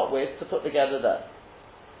to start with to put together there.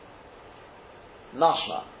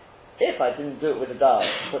 Mashma. If I didn't do it with the Das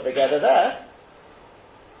to put together there,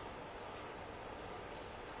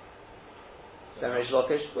 then Reish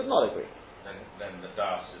Lakish would not agree. Then the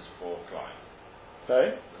Das is for Klein. Sorry?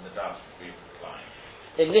 Then the Das would be for Klein.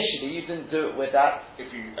 Initially, you didn't do it with that.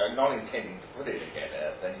 If you are not intending to put it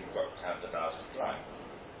together, then you've got to have the Das for Klein.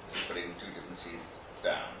 You're putting two different seeds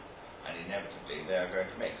down, and inevitably they are going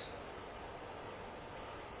to mix.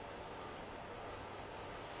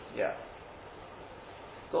 Yeah.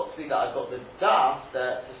 Got to be that I've got the Das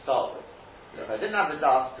there to start with. Yeah. If I didn't have the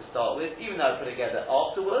Das to start with, even though I put it together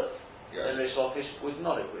afterwards, Yeah. then Reish Lakish would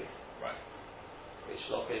not agree. Right. Reish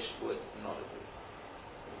Lakish would not agree.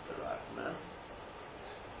 Let's put it right from there.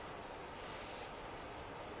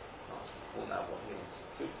 Call now what he wants to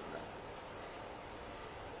prove from there.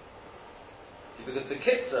 See, because the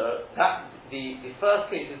Kitzur, that the first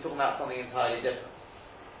case is talking about something entirely different.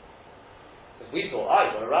 Because we thought,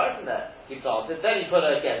 you've got a right from there. He planted, then he put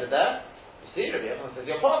a together there. You see, Rabbi Yochanan says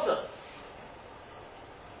you're potter.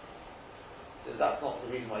 Says that's not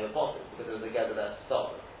the reason why you're potter, because there was a together there to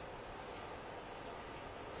start with.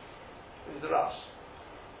 This is the rush.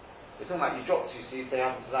 We're talking about you drop two seeds, they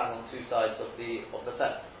happen to land on two sides of the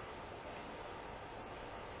fence.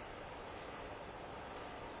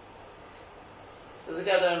 There's a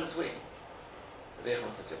together in between. The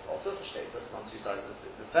Yochanan says you're potter, for Shtei, that's on two sides of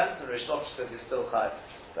the fence, and Reish Lakish says you're still chai.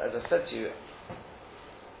 But as I said to you,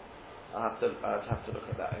 I'll have to look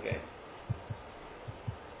at that again.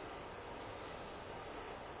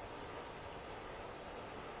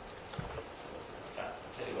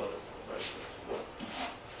 I'll tell you what,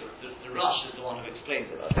 the Rush is the one who explains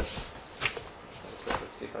it like this. Let's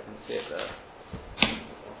see if I can see it there.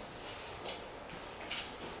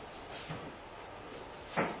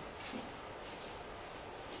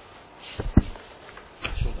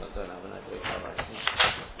 I don't have an idea how I see.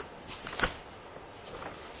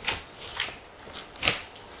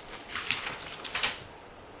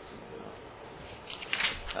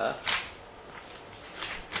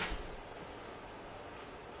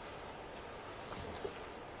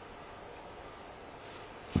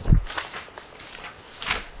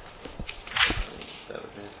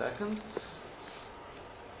 second.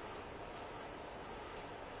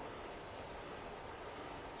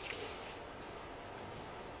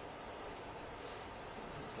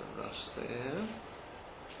 Rush there.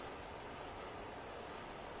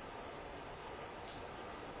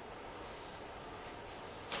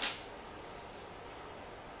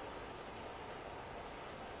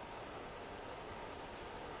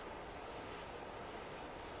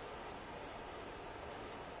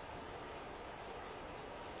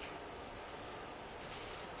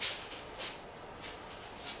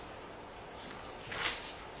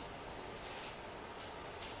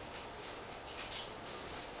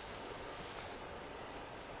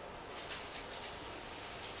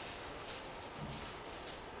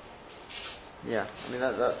 Yeah, I mean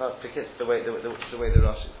that's because the way the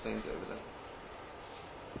Rosh explains it over there.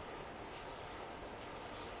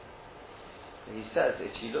 He says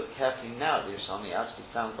if you look carefully now at the Yerushalmi, it actually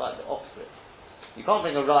sounds like the opposite. You can't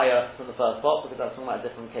bring a raya from the first part because that's talking about a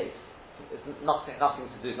different case. It's nothing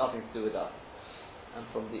to do with us. And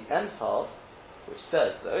from the end part, which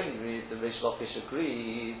says the only reason Rish Lakish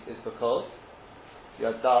agrees is because you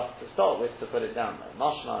had das to start with to put it down there.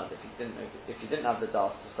 Mashma, if you didn't have the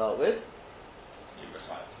das to start with,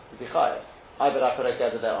 you'd be chayav. But I could have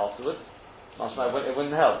gathered there afterwards. Mashma, it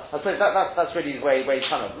wouldn't help. I suppose that's really where he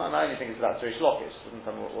kind of. My only thing is that's Rish Lakish. Doesn't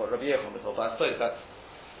tell me what Rabbi Yechon was told, but I suppose that's.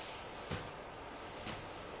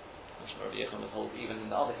 Rabbi Yechon was told even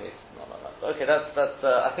in the other case, not like that. But okay, that's.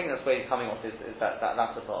 I think that's where he's coming off is that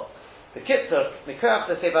latter part. The Kitzur, Mikurach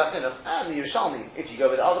the Seba Chinuch, and the Yerushalmi. If you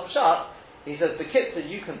go with the other pshat, he says the Kitzur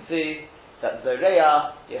you can see that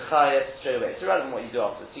Zoreya Yechayev straight away. It's irrelevant what you do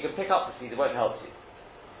afterwards. You can pick up the seed; it won't help you.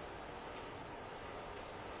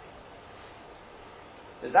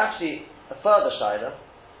 There's actually a further shaila,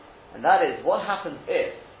 and that is what happens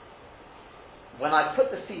if, when I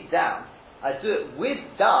put the seed down, I do it with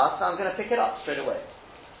das, I'm going to pick it up straight away.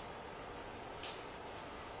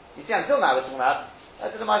 You see, until now we're talking about,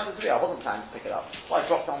 I did a mice I wasn't planning to pick it up. So I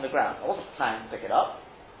dropped it on the ground. I wasn't planning to pick it up.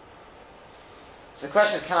 So the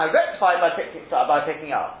question is, can I rectify it by picking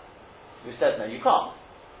it up? You said no, you can't.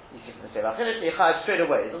 You can say, I finished the Yechayev straight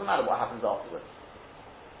away. It doesn't matter what happens afterwards.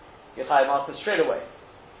 Yechayev master straight away.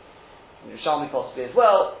 And Yerushalmi possibly as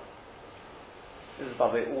well. This is by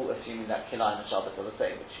the way all assuming that Kilayim and Shabbat are the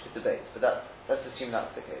same, which you could debate, but let's assume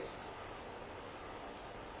that's the case.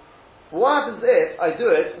 What happens if I do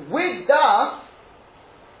it with das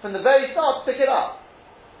from the very start to pick it up?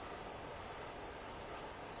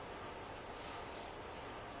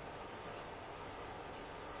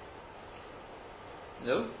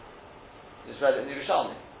 No? Just read it in the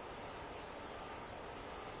Yerushalmi.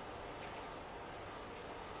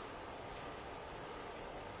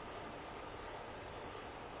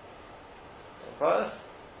 Surprise?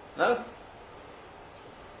 No?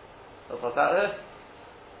 So what's out here?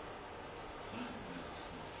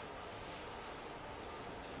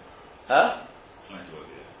 Huh?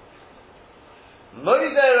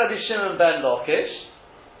 Moide Rabbi Shimon ben Lakish,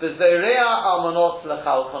 B'zoreya almanot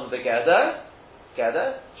lechalchon begeder,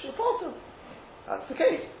 shulpotum. That's the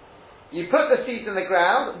case. You put the seeds in the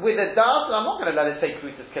ground with a das, and I'm not going to let it take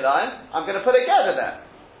root as kilayim. I'm going to put a gather there.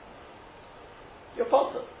 You're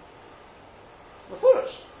potter.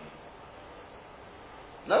 Mefurish.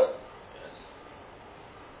 No? Yes.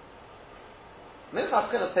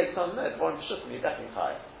 Minchas going to take some note. One should be definitely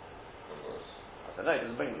high. Of course. I don't know. He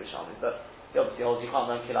doesn't bring the Rishonim, but he obviously holds you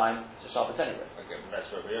can't learn kilayim to Shabbat anyway. Okay, but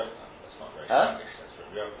that's Rabbi Yochanan. That's not very Lakish. That's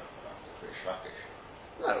Rabbi Yochanan. That's Rish Lakish.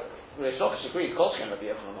 No, Rish Lakish agrees. Kolshkin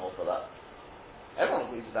Rabbi Yochanan holds for that.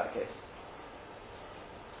 Everyone agrees with that case.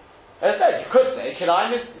 As I said, you could say kilayim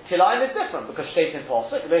is different because state in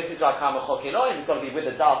Pasuk, this is like Hamachok kilayim. It's got to be with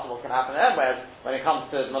the das of what's going to happen there. Whereas when it comes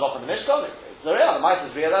to Malach and the Mishkan, it's the real. The mice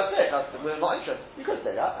is real. That's it. We're not interested. You could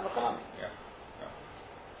say that. And Yeah.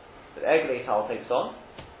 But Eglei Tal takes on.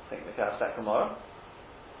 I think the Karasek Gemara.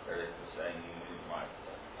 There is the same right.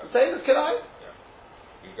 The same as kilayim.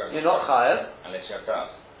 Yeah. You're not chayav. Unless you have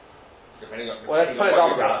dust. Depending on Well, let's put it what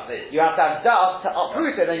on your dust is. You have to have dust to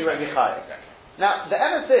uproot it, then you won't be chayav. Exactly. Now, the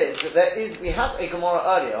emes is that we have a Gemara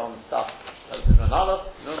earlier on stuff. Nun Aleph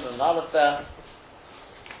there.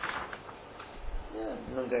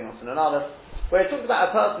 Yeah, Nun going on to Nun Aleph. Where it talks about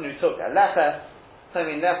a person who took a lefes,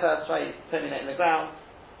 terminating nefes, right, terminating the ground.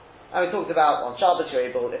 And we talked about on Shabbat, you're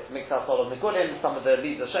able, if Mikvah Sol of Megulim, some of the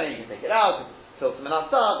leaves are showing, you can take it out, kill some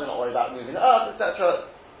minastav, you're not worried about moving the earth, etc.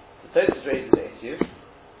 So Tosfos raises the issue,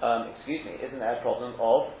 isn't there a problem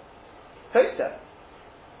of kosher?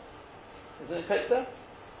 Isn't it kosher?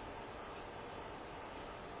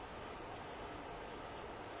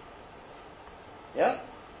 Yeah?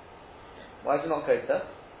 Why is it not kosher?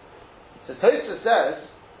 So Tosfos says,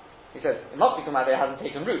 he says, it must be talking about it hasn't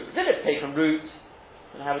taken root. Because if it's taken root,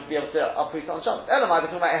 then how would you be able to uproot it on Shabbos? Elamai,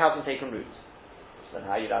 talking about it hasn't taken root. So then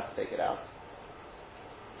how you'd have to take it out?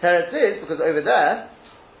 Teretz is, because over there,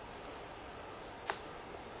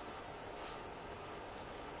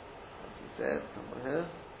 what he says, somewhere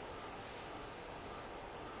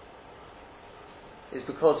here, is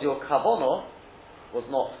because your kavanah was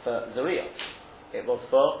not for Zariah. It was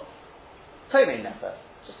for Tomei Nefesh.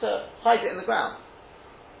 Just to hide it in the ground.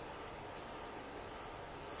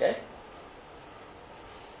 Okay?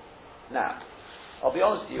 Now, I'll be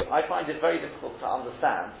honest with you, I find it very difficult to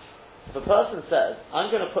understand. If a person says, I'm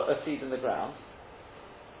going to put a seed in the ground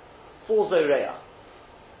for Zoreah,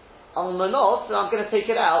 on the north, and I'm going to take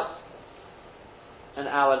it out an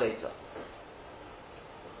hour later.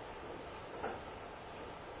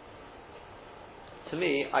 To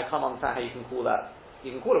me, I can't understand how you can call that.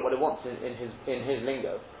 You can call it what it wants in his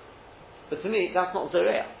lingo. But to me, that's not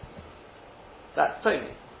Zoreah. That's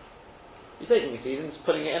Tomei. You're taking a seed and just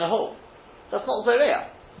putting it in a hole. That's not Zoreah.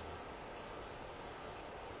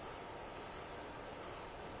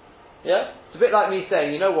 Yeah? It's a bit like me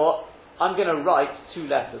saying, you know what? I'm going to write 2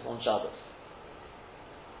 letters on Shabbos.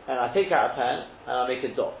 And I take out a pen and I make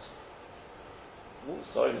a dot. Ooh,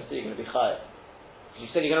 sorry, mister, you're going to be chayav. You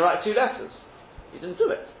said you're going to write 2 letters. You didn't do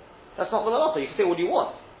it. That's not the malacha. You can say what you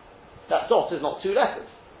want. That dot is not 2 letters.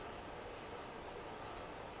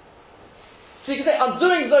 So you can say, I'm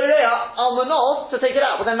doing Zoreah al Manov to take it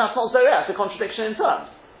out, but then that's not Zoreah, it's a contradiction in terms.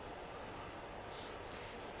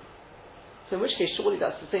 So in which case, surely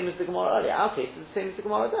that's the same as the Gemara earlier. Our case is the same as the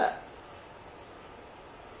Gemara there.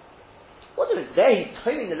 What if it's there, he's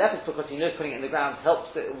toning the letters because he knows putting it in the ground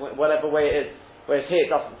helps it, whatever way it is, whereas here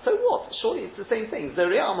it doesn't. So what? Surely it's the same thing.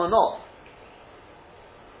 Zoreah al Manov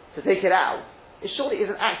to take it out, it surely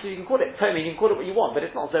isn't actually, you can call it Tomei, you can call it what you want, but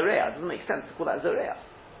it's not Zoreah. It doesn't make sense to call that Zoreah.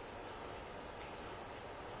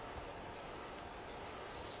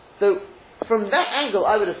 So, from that angle,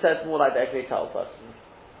 I would have said more like the Eklei Tal person.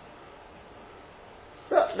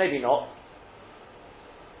 But maybe not.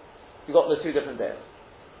 You've got the 2 different days.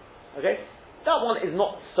 Okay? That one is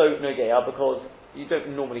not so Nogea because you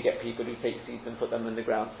don't normally get people who take seeds and put them in the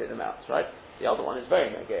ground to spit them out, right? The other one is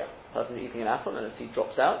very Nogea. Person eating an apple and a seed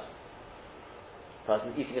drops out.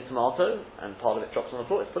 Person eating a tomato and part of it drops on the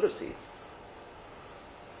floor, it's full of seeds.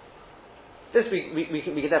 This we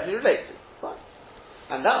can definitely relate to. Right?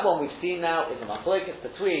 And that one we've seen now is a machlokes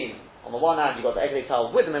between, on the one hand you've got the Eklei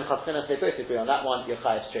Tal with the Minchas Chinuch, they both agree on that one, you're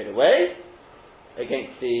chayav straight away,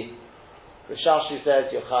 against the Rishash who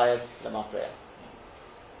says you're chayav l'mafreya.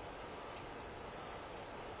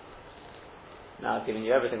 Now I've given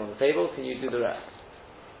you everything on the table, can you do the rest?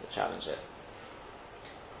 The challenge it.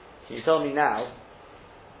 Can you tell me now,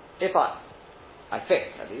 if I think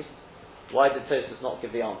at least, why did Tosfos not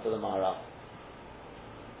give the answer to the Maharal?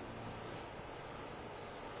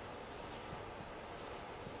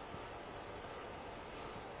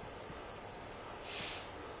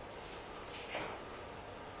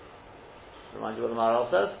 Remind you what the Maharal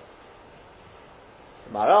says?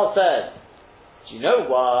 The Maharal says, do you know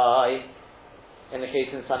why in the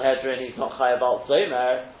case in Sanhedrin he's not chayav al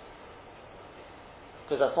zomer?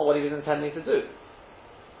 Because that's not what he was intending to do.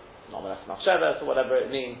 Not that's machshavas or whatever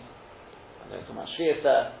it means. I know so much shvius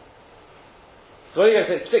there. So you're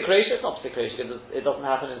going to say psik reisha? It's not psik reisha because it doesn't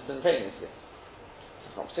happen instantaneously.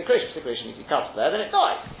 It's not psik reisha. Psik reisha means you cut it there, then it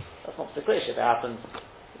dies. That's not psik reisha. If it happens,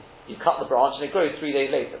 you cut the branch and it grows 3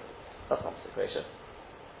 days later. That's not psik reisha.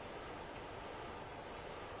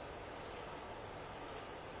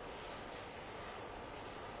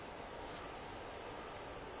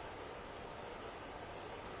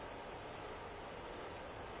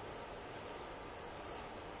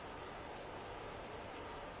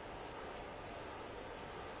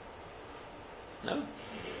 No?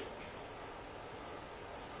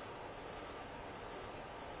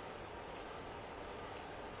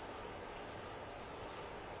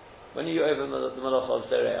 When are you over the malacha of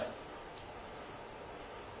Zoreah?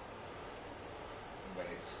 When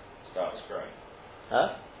it starts growing.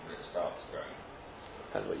 Huh? When it starts growing.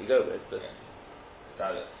 Depends what you go with, but... Yeah. It's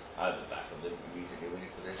either that or immediately when you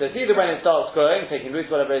put it. So it's either when it starts growing, taking roots,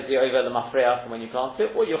 whatever it is, you're over the mafreya from when you plant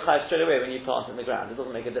it, or you're chayav straight away when you plant it in the ground. It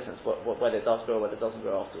doesn't make a difference whether it does grow or whether it doesn't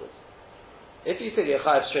grow afterwards. If you think you're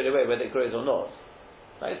chayav straight away whether it grows or not,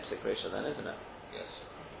 that is psik reisha then, isn't it? Yes.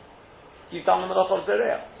 You've done the malacha of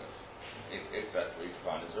Zoreah. Yes. If that's what you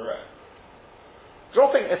find as a rare.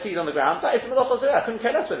 Dropping a seed on the ground, that is the malacha of Zoreah. I couldn't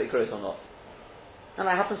care less whether it grows or not. And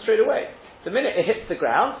that happens straight away. The minute it hits the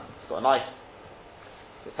ground, it's got a nice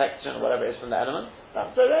protection or whatever it is from the element,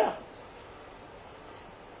 that's Zoreah.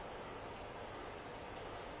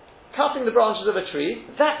 cutting the branches of a tree,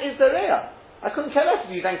 that is the re'ah. I couldn't care less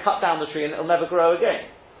if you then cut down the tree and it'll never grow again.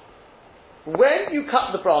 When you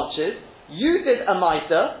cut the branches, you did a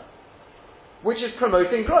maisa, which is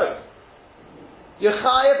promoting growth. You're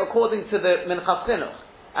chayev according to the Minchas Chinuch,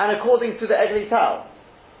 and according to the Egli Tal.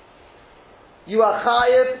 You are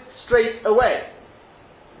chayev straight away.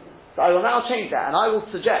 So I will now change that, and I will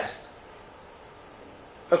suggest,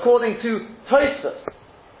 according to Tosfos,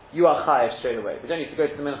 you are chayev straight away. We don't need to go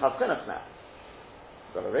to the Minchas Chinuch now.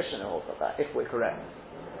 We've got a Rishon who holds like that, if we're correct.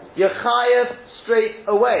 You're chayev straight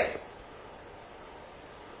away.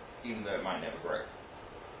 Even though it might never grow.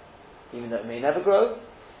 Even though it may never grow.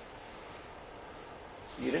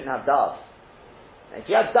 You didn't have das. If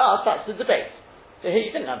you had das, that's the debate. So here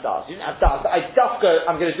you didn't have das. You didn't have das.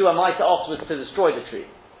 I'm going to do a mitre afterwards to destroy the tree.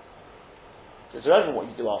 So it's irrelevant what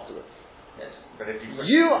you do afterwards. Yes, but if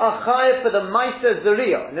you are chayav for the mitre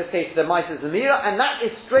zariya. In this case, the mitre zamira, and that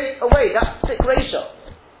is straight away. That's thick ratio.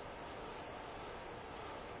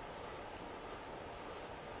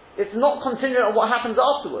 It's not contingent on what happens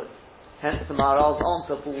afterwards. Hence, the Maharal's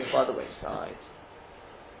answer falls by the wayside.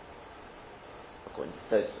 According to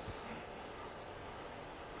Tosfos.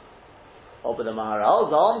 Oh, but the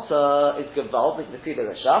Maharal's answer is Gevaldik Lefi the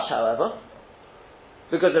Rashash, however.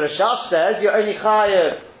 Because the Rashash says you're only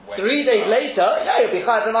chayav 3 days later, you'll be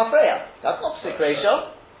chayav from Afreya. That's not sick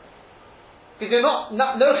ratio. Because you're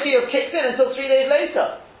no chiyuv kicks in until 3 days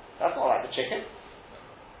later. That's not like the chicken.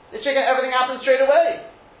 The chicken, everything happens straight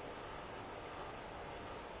away.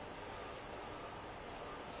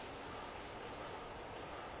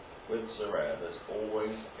 With Sarah, there's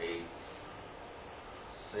always a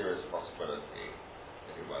serious possibility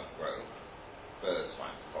that it won't grow. Birds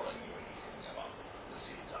might be following you and eating them up, the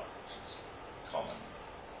seeds up, which is common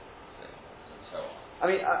things, and so on. I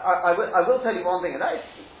mean, I will tell you one thing, and that is,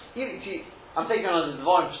 even if you, I'm taking on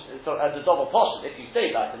as a double portion. If you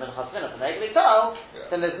say that in Minchas Chinuch and Egli Tal,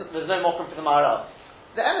 then there's no mokum for the Maharal.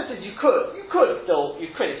 The Emes is you could if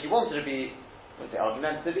you wanted to be, I wouldn't say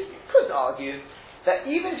argumentative, you could argue that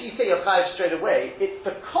even if you say you're chayav straight away, it's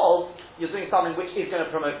because you're doing something which is going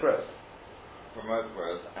to promote growth. Promote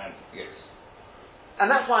growth, and yes. And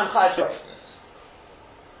that's why I'm chayav straight. Yes.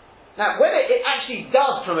 Now, whether it actually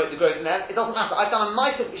does promote the growth in there, it doesn't matter. I've done a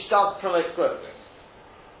mitzvah which does promote growth. Yes.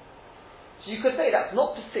 So you could say that's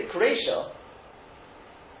not to sick ratio,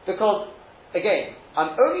 because, again,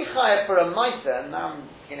 I'm only chayav for a mitzvah, and now I'm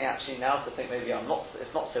beginning actually now to think maybe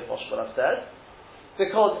it's not so posh what I've said,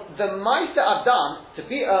 because the mitre I've done to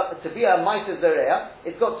be a mitre zereah,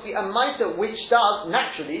 it's got to be a mitre which does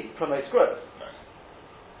naturally promote growth. Right.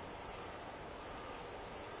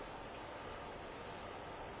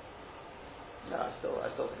 No, I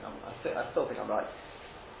still think I'm right.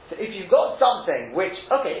 So if you've got something which,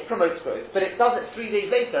 it promotes growth, but it does it 3 days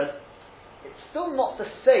later, it's still not the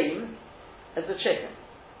same as the chicken.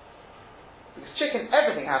 Because chicken,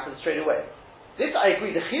 everything happens straight away. This, I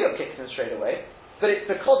agree, the chiyuv kicks in straight away, but it's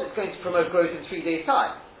because it's going to promote growth in 3 days'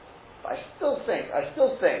 time. But I still think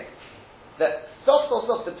that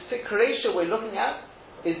the psik ratio we're looking at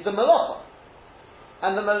is the malacha.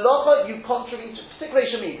 And the malacha you contribute to. Psik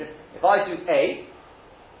ratio means if I do A,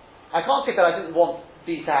 I can't say that I didn't want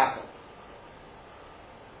B to happen.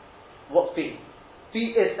 What's B?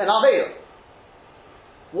 B is an aveira.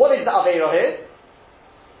 What is the aveira here?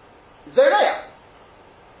 Zereah.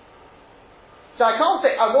 So I can't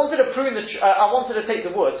say I wanted to prune I wanted to take the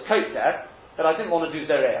wood, coat there, but I didn't want to do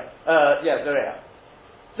zereah. Zereah.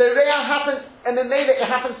 Zereah happens, and then maybe it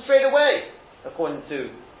happens straight away, according to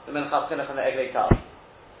the Minchas Chinuch and the Egli Tal.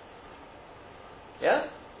 Yeah.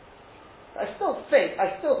 I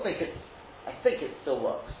think it still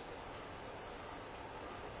works.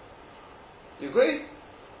 You agree?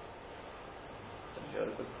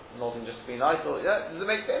 Nodding just to be nice, or it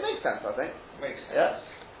makes sense. I think. Makes sense. Yeah.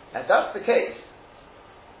 And that's the case.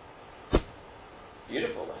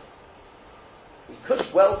 Beautiful then. We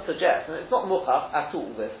could well suggest, and it's not mukhaf at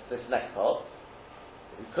all, this next part,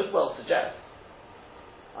 we could well suggest,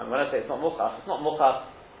 and when I say it's not mukhaf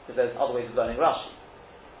because there's other ways of learning Rashi.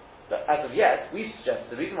 But as of yet, we suggest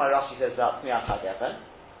the reason why Rashi says about Tmiach HaGefen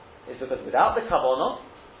is because without the Kavanah,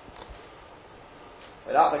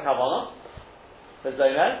 the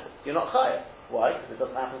Zomer, you're not chayav. Why? Because it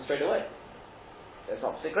doesn't happen straight away. So it's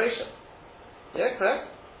not psikration. Yeah, correct?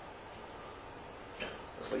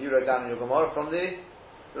 That's what you wrote down in your Gemara from the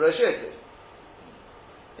Rosh Yosef.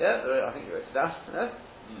 Yeah, I think you wrote it down.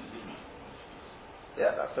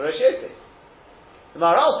 Yeah, that's the Rosh Yosef. The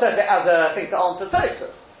Maharal says it as a thing to answer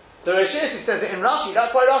Tosfos. The Rosh Yosef says it in Rashi.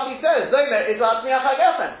 That's why Rashi says Zomer is like Tmiach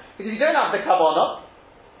HaGefen. Because if you don't have the Kavanah,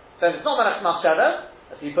 then it's not Melech Machshavah.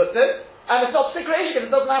 as he puts it, and it's not secretion if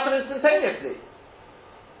it doesn't happen instantaneously.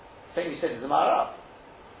 Same you said in the Gemara,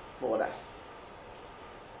 more or less.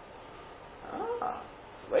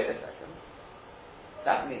 Wait a second.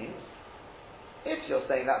 That means, if you're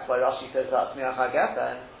saying that's why Rashi says that's Miach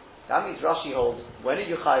HaGefen, that means Rashi holds, when are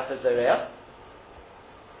you Chayav for Zereah?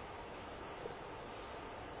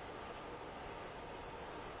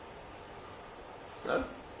 No?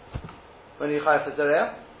 When are you Chayav for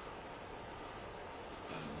Zereah?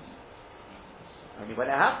 Only when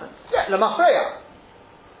it happens. Yeah, L'mafreya.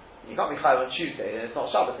 You can't be Chayav on Tuesday, and it's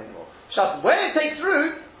not Shabbos anymore. Shabbos, when it takes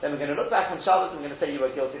root, then we're going to look back on Shabbos and we're going to say you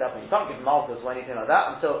were guilty that way. You can't give malchus or anything like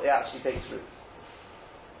that until it actually takes root.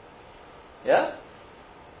 Yeah?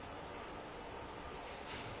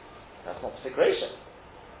 That's not secretion.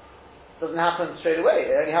 It doesn't happen straight away.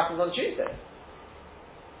 It only happens on Tuesday.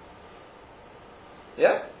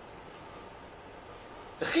 Yeah?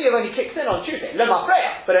 The chiyuv only kicks in on Tuesday.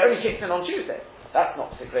 L'mafreya, but it only kicks in on Tuesday. That's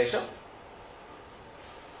not secretion.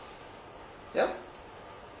 Yeah?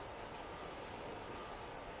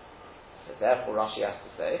 So therefore Rashi has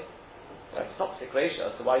to say, well, if it's not secretion,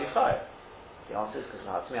 so why are you chayav? The answer is because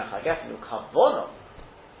you kavono.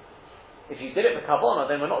 If you did it for kavono,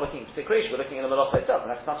 then we're not looking at secretion, we're looking at the malacha itself,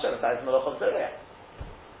 and that's not sure if that is the malacha of Zereah.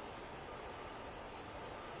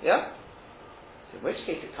 Yeah? So in which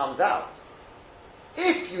case it comes out,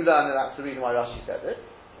 if you learn that that's the reason why Rashi said it,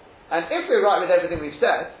 and if we're right with everything we've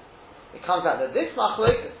said, it comes out that this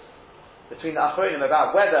machlokes between the achronim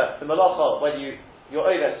about whether the malacha, whether you're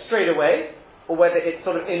over straight away, or whether it's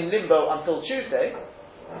sort of in limbo until Tuesday,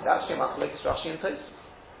 it's actually machlokes Rashi and Tosfos.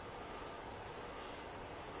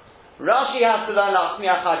 Rashi has to learn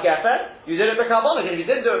Miach HaGefen. You did it for Kavanah. If you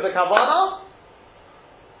didn't do it for Kavanah,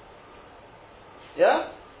 yeah?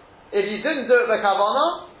 If you didn't do it for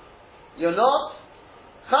Kavanah, you're not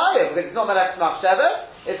chayav, because it's not Melech Machsheva.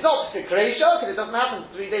 It's not Sikresha, because it doesn't happen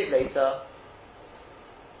 3 days later.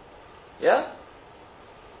 Yeah?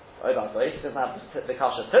 Oh, that's right. It doesn't have the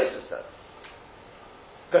kasha Tosfos says.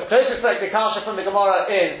 Because Tosfos like the kasha from the Gemara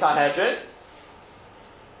in Sanhedrin.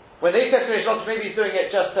 When they said to Rish Lakish, maybe he's doing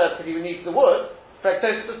it just because he needs the wood,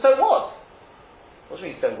 Tosfos says, so what? What do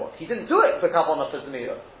you mean, so what? He didn't do it for Kavanah for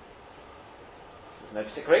Zemira. There's no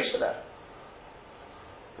Sikresha there.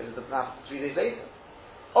 Because it doesn't happen 3 days later.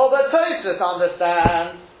 Oh, but Tosfos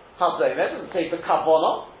understands Hazomer, doesn't say for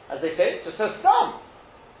Kavanah, as they say, it just says some.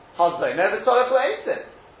 Hazomer, but Tzorech Le'etzim.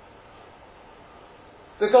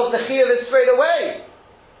 Because the chiyuv is straight away.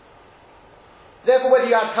 Therefore, whether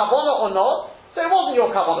you had Kavanah or not, so it wasn't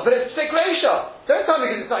your kavanah, but it's Sikresha. Don't tell me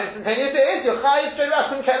because it's not instantaneous, it is. You're chayav straight away. I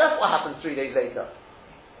couldn't care less what happens 3 days later.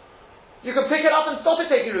 You can pick it up and stop it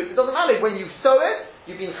taking root. It doesn't matter. When you sow it,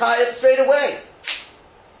 you've been chayav straight away.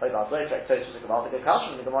 Like that's very correct. So it's just a Gemara, the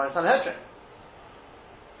Kasha from the Gemara in Sanhedrin.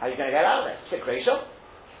 How are you going to get out of it? Sikresha.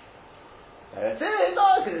 There it is.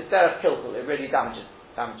 Oh, because it's derech kilkul. It really damages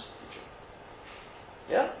the tree.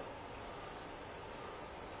 Yeah?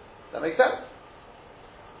 Does that make sense?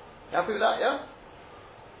 You happy with that, yeah?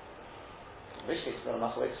 In which case, we're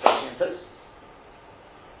not machlokes Rashi and Tosfos.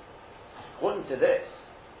 According to this,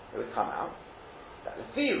 it would come out that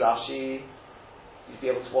the Rashi, you'd be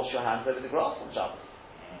able to wash your hands over the grass on Shabbos.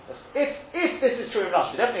 If this is true in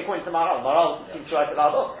Rashi, definitely according to Maharal seems to write it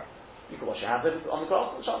loud. You can wash your hands on the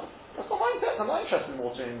grass on Shabbos. That's not my intent. I'm not interested in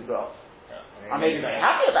watering the grass. I may be very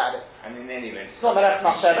happy about it. And in any event, it's not Melech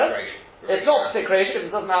Machsheva. It's not Sikresha because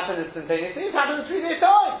it doesn't happen instantaneously. It happens in 3 days'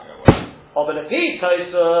 time. Or the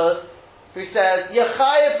Tosfos, who says you're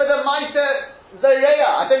chayav for the Ma'aser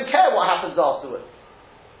Zereah. I don't care what happens afterwards.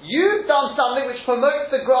 You've done something which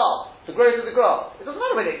promotes the grass, the growth of the grass. It doesn't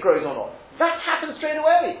matter whether it grows or not. That happens straight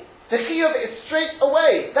away. The chiyuv is straight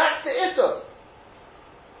away. That's the issur.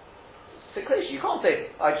 Sikresha. You can't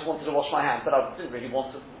say I just wanted to wash my hands, but I didn't really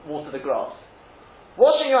want to water the grass.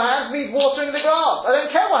 Washing your hands means watering the grass. I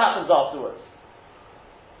don't care what happens afterwards.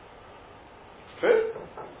 True?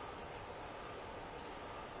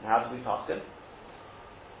 And how do we pass it?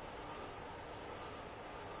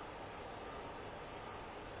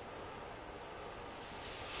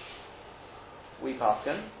 We pass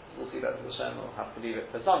it. We'll see that to the Shem. We'll have to leave it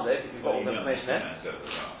for Sunday if you've got all the information in.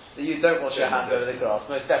 So you don't wash your hands over the grass.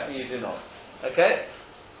 Most definitely you do not. Okay?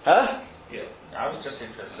 Huh? Yeah, I was just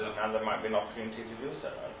interested in how there might be an opportunity to do so.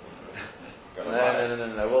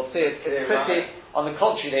 No. We'll see. It's pretty. On the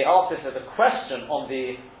contrary, they asked this as a question on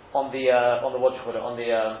the what do you call it? On the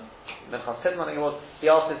Minchas Kedem, I think it was. He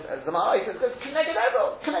asked this as the Ma'ai. He says, "Connect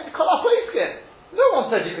Kol HaPoiskim." No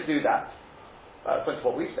one said you could do that. According to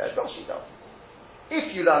what we've said, Rashi does.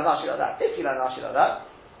 If you learn Rashi like that,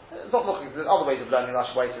 It's not looking, there's other ways of learning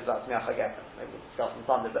Rashi why he says that Smiach HaGefen. Maybe we'll discuss on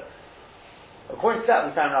Sunday, but according to that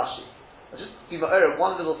we found Rashi. I'll just give you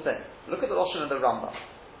one little thing. Look at the Lashon of the Rambam.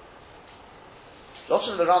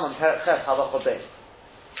 Lashon of the Rambam, Perek Ches, Halacha Beis.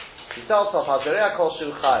 He tells us, Hazareya Kol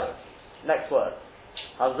Shu Chayev. Next word.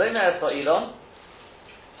 Hazomer Esra'ilon.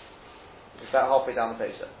 It's about halfway down the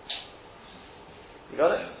page there. You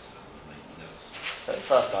got it? So,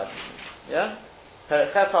 first side. Yeah?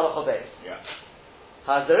 Perek Ches Halacha Beis. Yeah.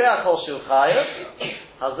 Hazareya Kol Shu Chayev.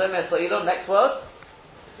 Hazomer Esra'ilon. Next word.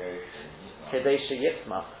 Kedei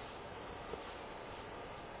Sheyitzmach.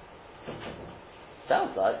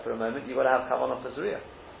 Sounds like, for a moment, you've got to have Kavanah for Zuriya.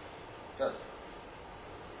 Good.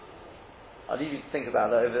 I'll leave you to think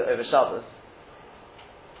about that over Shabbos.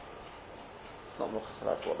 It's not Mukhas,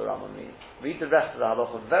 that's what the Rambam means. Read the rest of the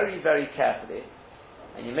halacha very, very carefully,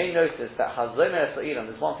 and you may notice that Hazomer Esra'ilon,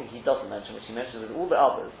 there's one thing he doesn't mention, which he mentions with all the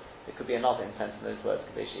others. There could be another intent in those words,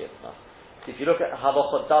 Kadesh Yitzmach. If you look at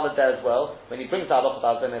halacha Daled there as well, when he brings the halacha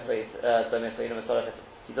about Hazomer Esra'ilon,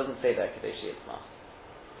 he doesn't say that Kadesh Yitzmach.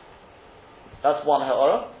 That's one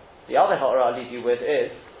ha'orah. The other ha'orah I'll leave you with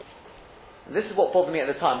is, and this is what bothered me at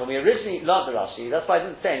the time, when we originally learned the Rashi, that's why I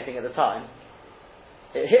didn't say anything at the time.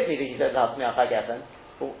 It hit me that he says Smiach HaGefen,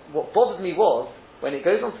 but what bothered me was, when it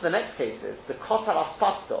goes on to the next cases, the kotar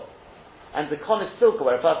aspasto, and the konis silka,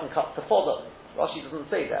 where a person cuts the fodder, Rashi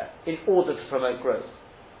doesn't say that, in order to promote growth.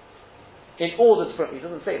 In order to promote, he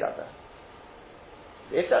doesn't say that there.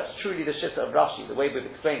 If that's truly the shitta of Rashi, the way we've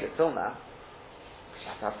explained it till now, you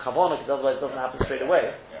have to have kavanah, because otherwise it doesn't happen straight away.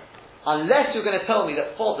 Yeah. Unless you're going to tell me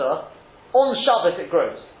that fodder, on Shabbos it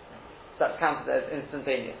grows. That's counted as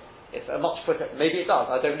instantaneous. It's a much quicker, maybe it does,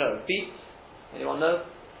 I don't know. Beets? Anyone know?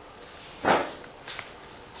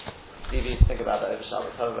 Leave you to think about that over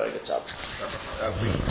Shabbos. Have a very good Shabbos.